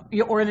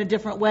or in a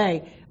different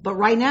way. But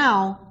right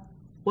now,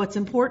 what's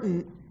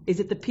important is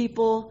that the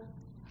people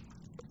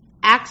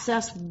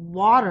access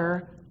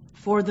water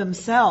for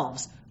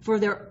themselves, for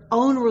their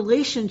own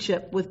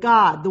relationship with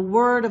God. The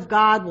Word of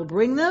God will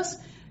bring this.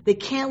 They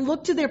can't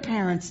look to their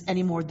parents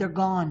anymore. They're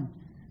gone.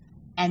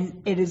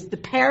 And it is the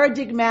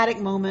paradigmatic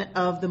moment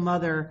of the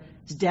mother's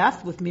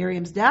death, with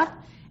Miriam's death.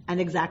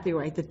 And exactly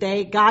right,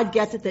 that God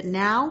gets it that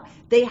now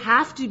they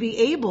have to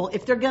be able,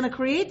 if they're going to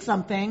create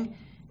something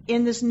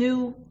in this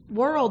new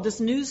world, this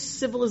new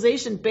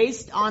civilization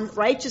based on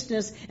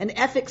righteousness and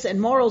ethics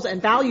and morals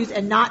and values,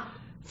 and not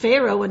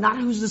Pharaoh and not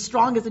who's the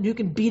strongest and who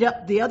can beat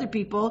up the other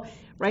people,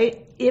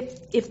 right?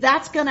 If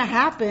that's going to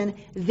happen,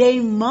 they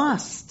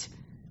must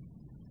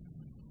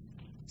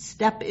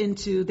step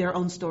into their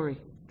own story.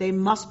 They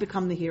must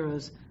become the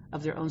heroes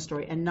of their own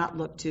story and not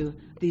look to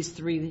these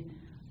three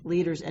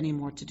leaders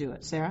anymore to do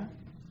it. Sarah?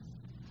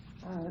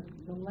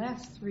 The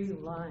last three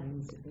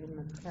lines in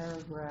the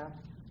paragraph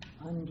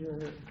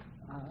under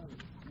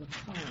the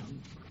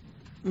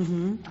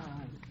poem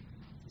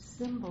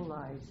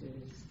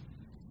symbolizes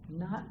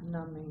not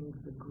numbing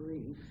the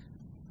grief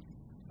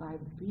by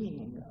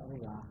being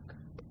a rock,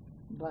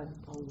 but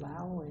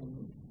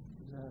allowing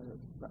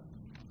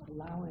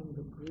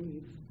the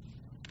grief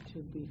to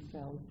be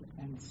felt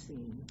and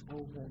seen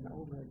over and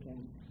over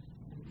again.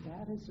 And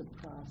that is a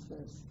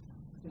process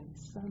that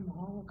some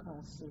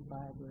Holocaust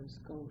survivors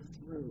go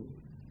through,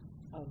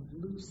 of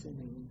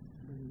loosening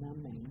the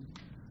numbing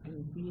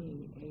and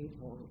being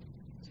able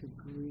to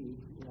grieve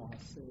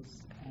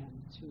losses and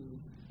to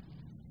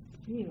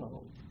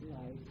feel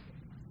like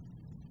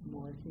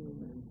more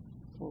human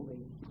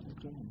fully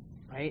again.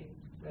 Right?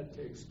 That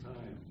takes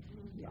time,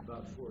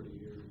 about 40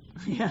 years.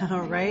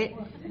 Yeah, right?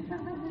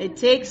 It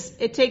takes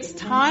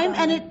time,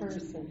 and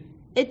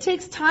it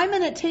takes time,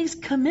 and it takes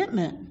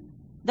commitment,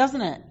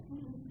 doesn't it?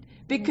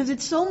 Because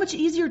it's so much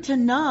easier to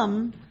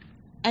numb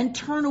and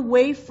turn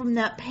away from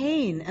that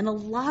pain, and a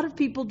lot of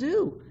people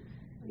do.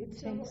 It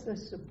takes a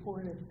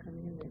supportive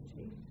community.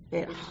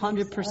 It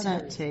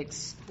 100%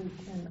 takes. Who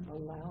can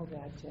allow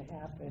that to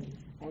happen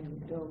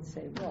and don't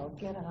say, well,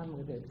 get on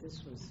with it.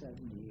 This was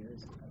 70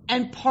 years ago.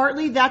 And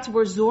partly that's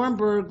where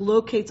Zornberg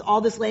locates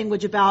all this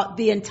language about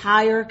the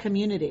entire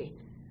community.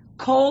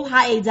 Kol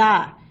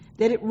ha'edah,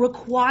 that it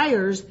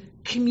requires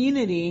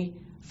community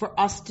for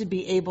us to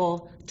be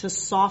able to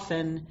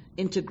soften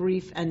into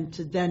grief and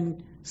to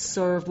then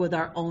serve with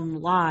our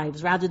own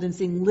lives, rather than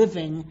seeing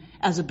living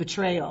as a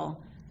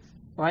betrayal,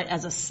 right,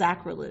 as a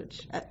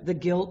sacrilege, the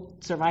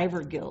guilt,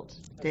 survivor guilt.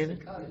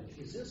 David?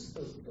 Is this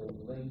the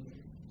link,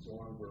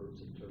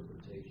 Zornberg's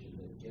interpretation,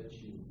 that gets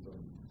you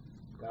from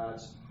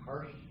God's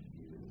harsh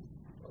view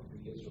of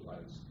the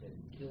Israelites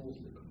and kills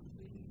the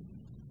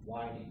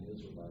whining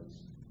Israelites,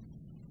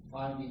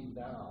 finding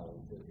now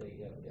that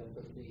they have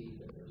empathy,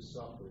 that they're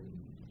suffering,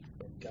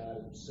 and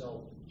God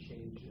himself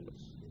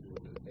changes into a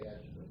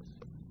compassionate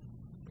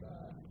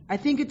God? I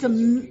think it's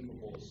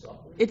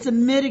a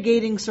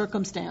mitigating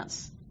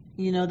circumstance.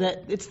 You know,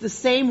 that it's the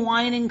same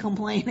whining,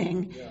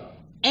 complaining. Yeah.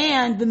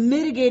 And the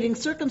mitigating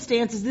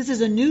circumstance is this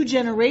is a new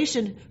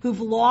generation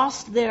who've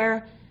lost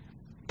their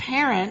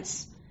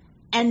parents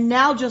and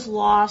now just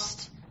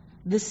lost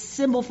the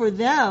symbol for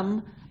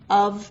them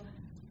of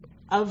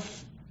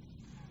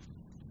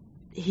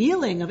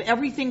healing, of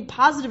everything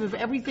positive, of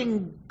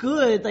everything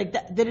good, like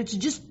that it's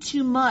just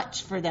too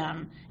much for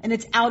them. And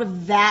it's out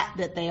of that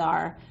they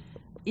are,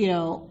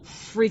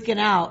 freaking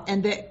out.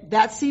 And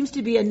that seems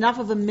to be enough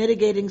of a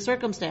mitigating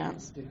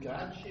circumstance. Did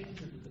God change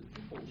or did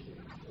the people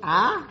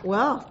change?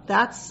 Well,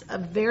 that's a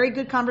very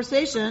good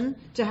conversation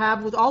to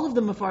have with all of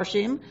the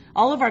Mefarshim,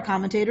 all of our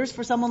commentators.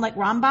 For someone like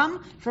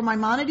Rambam, for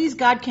Maimonides,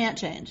 God can't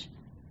change.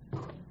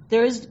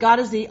 God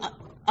is the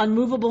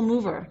unmovable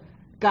mover.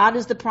 God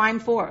is the prime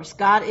force.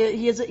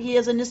 He is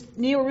a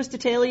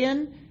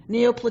Neo-Aristotelian,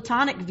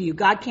 Neoplatonic view.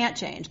 God can't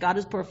change. God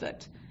is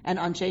perfect. and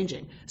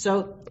unchanging.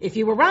 So if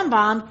you were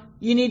Rambam,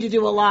 you need to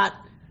do a lot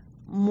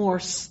more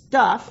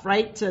stuff,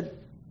 right, to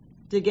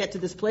get to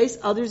this place.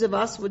 Others of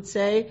us would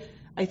say,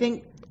 I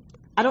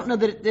don't know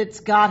that it's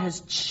God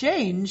has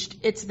changed,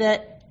 it's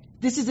that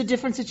this is a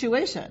different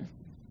situation.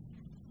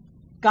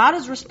 God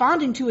is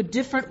responding to a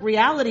different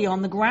reality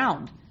on the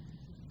ground.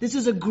 This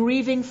is a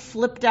grieving,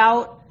 flipped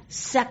out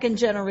second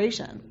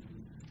generation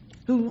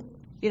who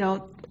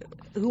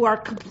are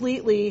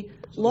completely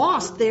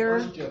lost. The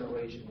first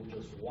generation was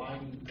just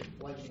whining,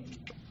 complaining,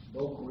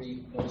 no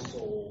grief, no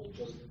soul,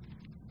 just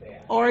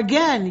bad. Or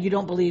again, you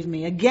don't believe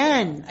me.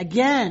 Again.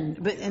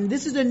 And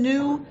this is a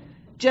new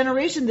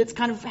generation that's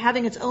kind of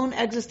having its own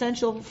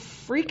existential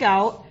freak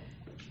out.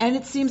 And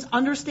it seems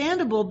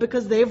understandable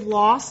because they've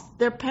lost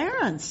their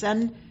parents.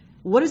 And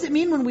what does it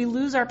mean when we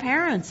lose our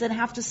parents and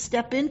have to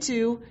step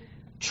into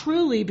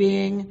truly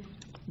being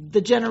the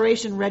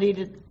generation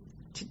ready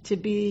to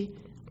be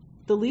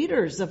the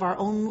leaders of our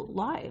own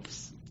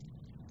lives?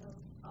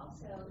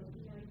 Also,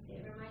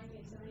 it reminds me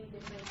of so many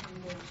different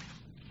kinds of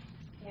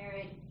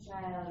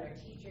parent-child or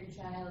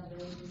teacher-child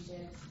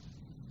relationships.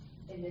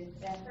 In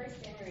that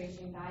first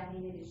generation, God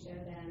needed to show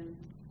them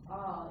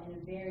all in a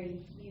very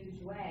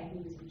huge way who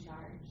was in charge.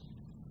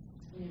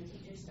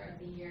 Teachers start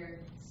the year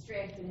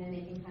strict, and then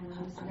they can kind of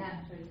loosen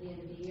up towards the end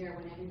of the year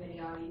when everybody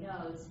already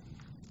knows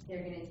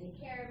they're going to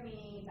take care of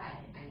me, I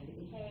need to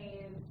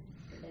behave,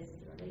 this is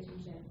the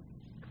relationship.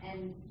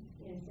 And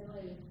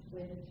similarly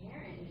with a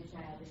parent and a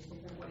child, there's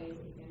different ways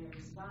that you're going to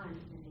respond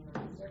depending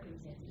on the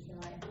circumstances. So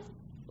I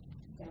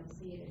don't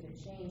see it as a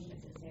change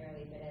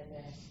necessarily, but as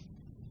a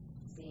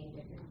seeing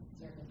different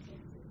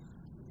circumstances.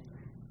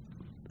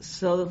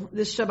 So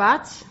this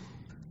Shabbat,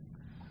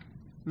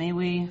 may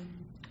we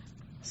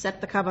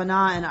set the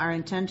kavanah and our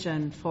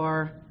intention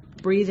for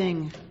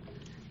breathing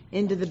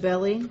into the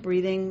belly,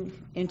 breathing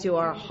into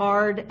our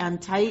hard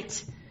and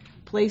tight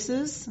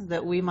places,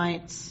 that we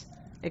might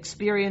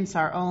experience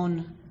our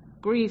own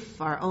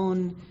grief, our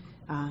own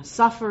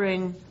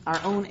suffering, our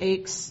own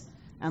aches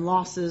and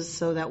losses,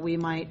 so that we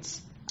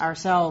might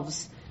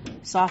ourselves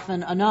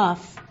soften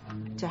enough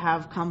to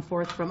have come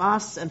forth from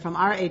us and from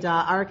our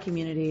Edah, our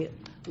community,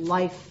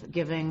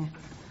 life-giving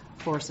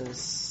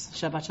forces.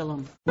 Shabbat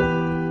Shalom.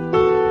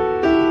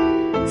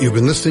 You've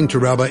been listening to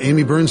Rabbi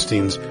Amy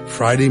Bernstein's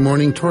Friday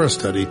morning Torah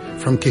study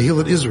from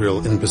Kehillat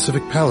Israel in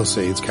Pacific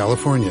Palisades,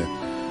 California.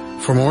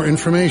 For more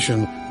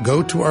information,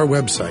 go to our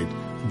website,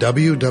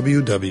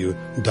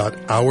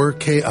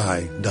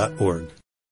 www.ourki.org.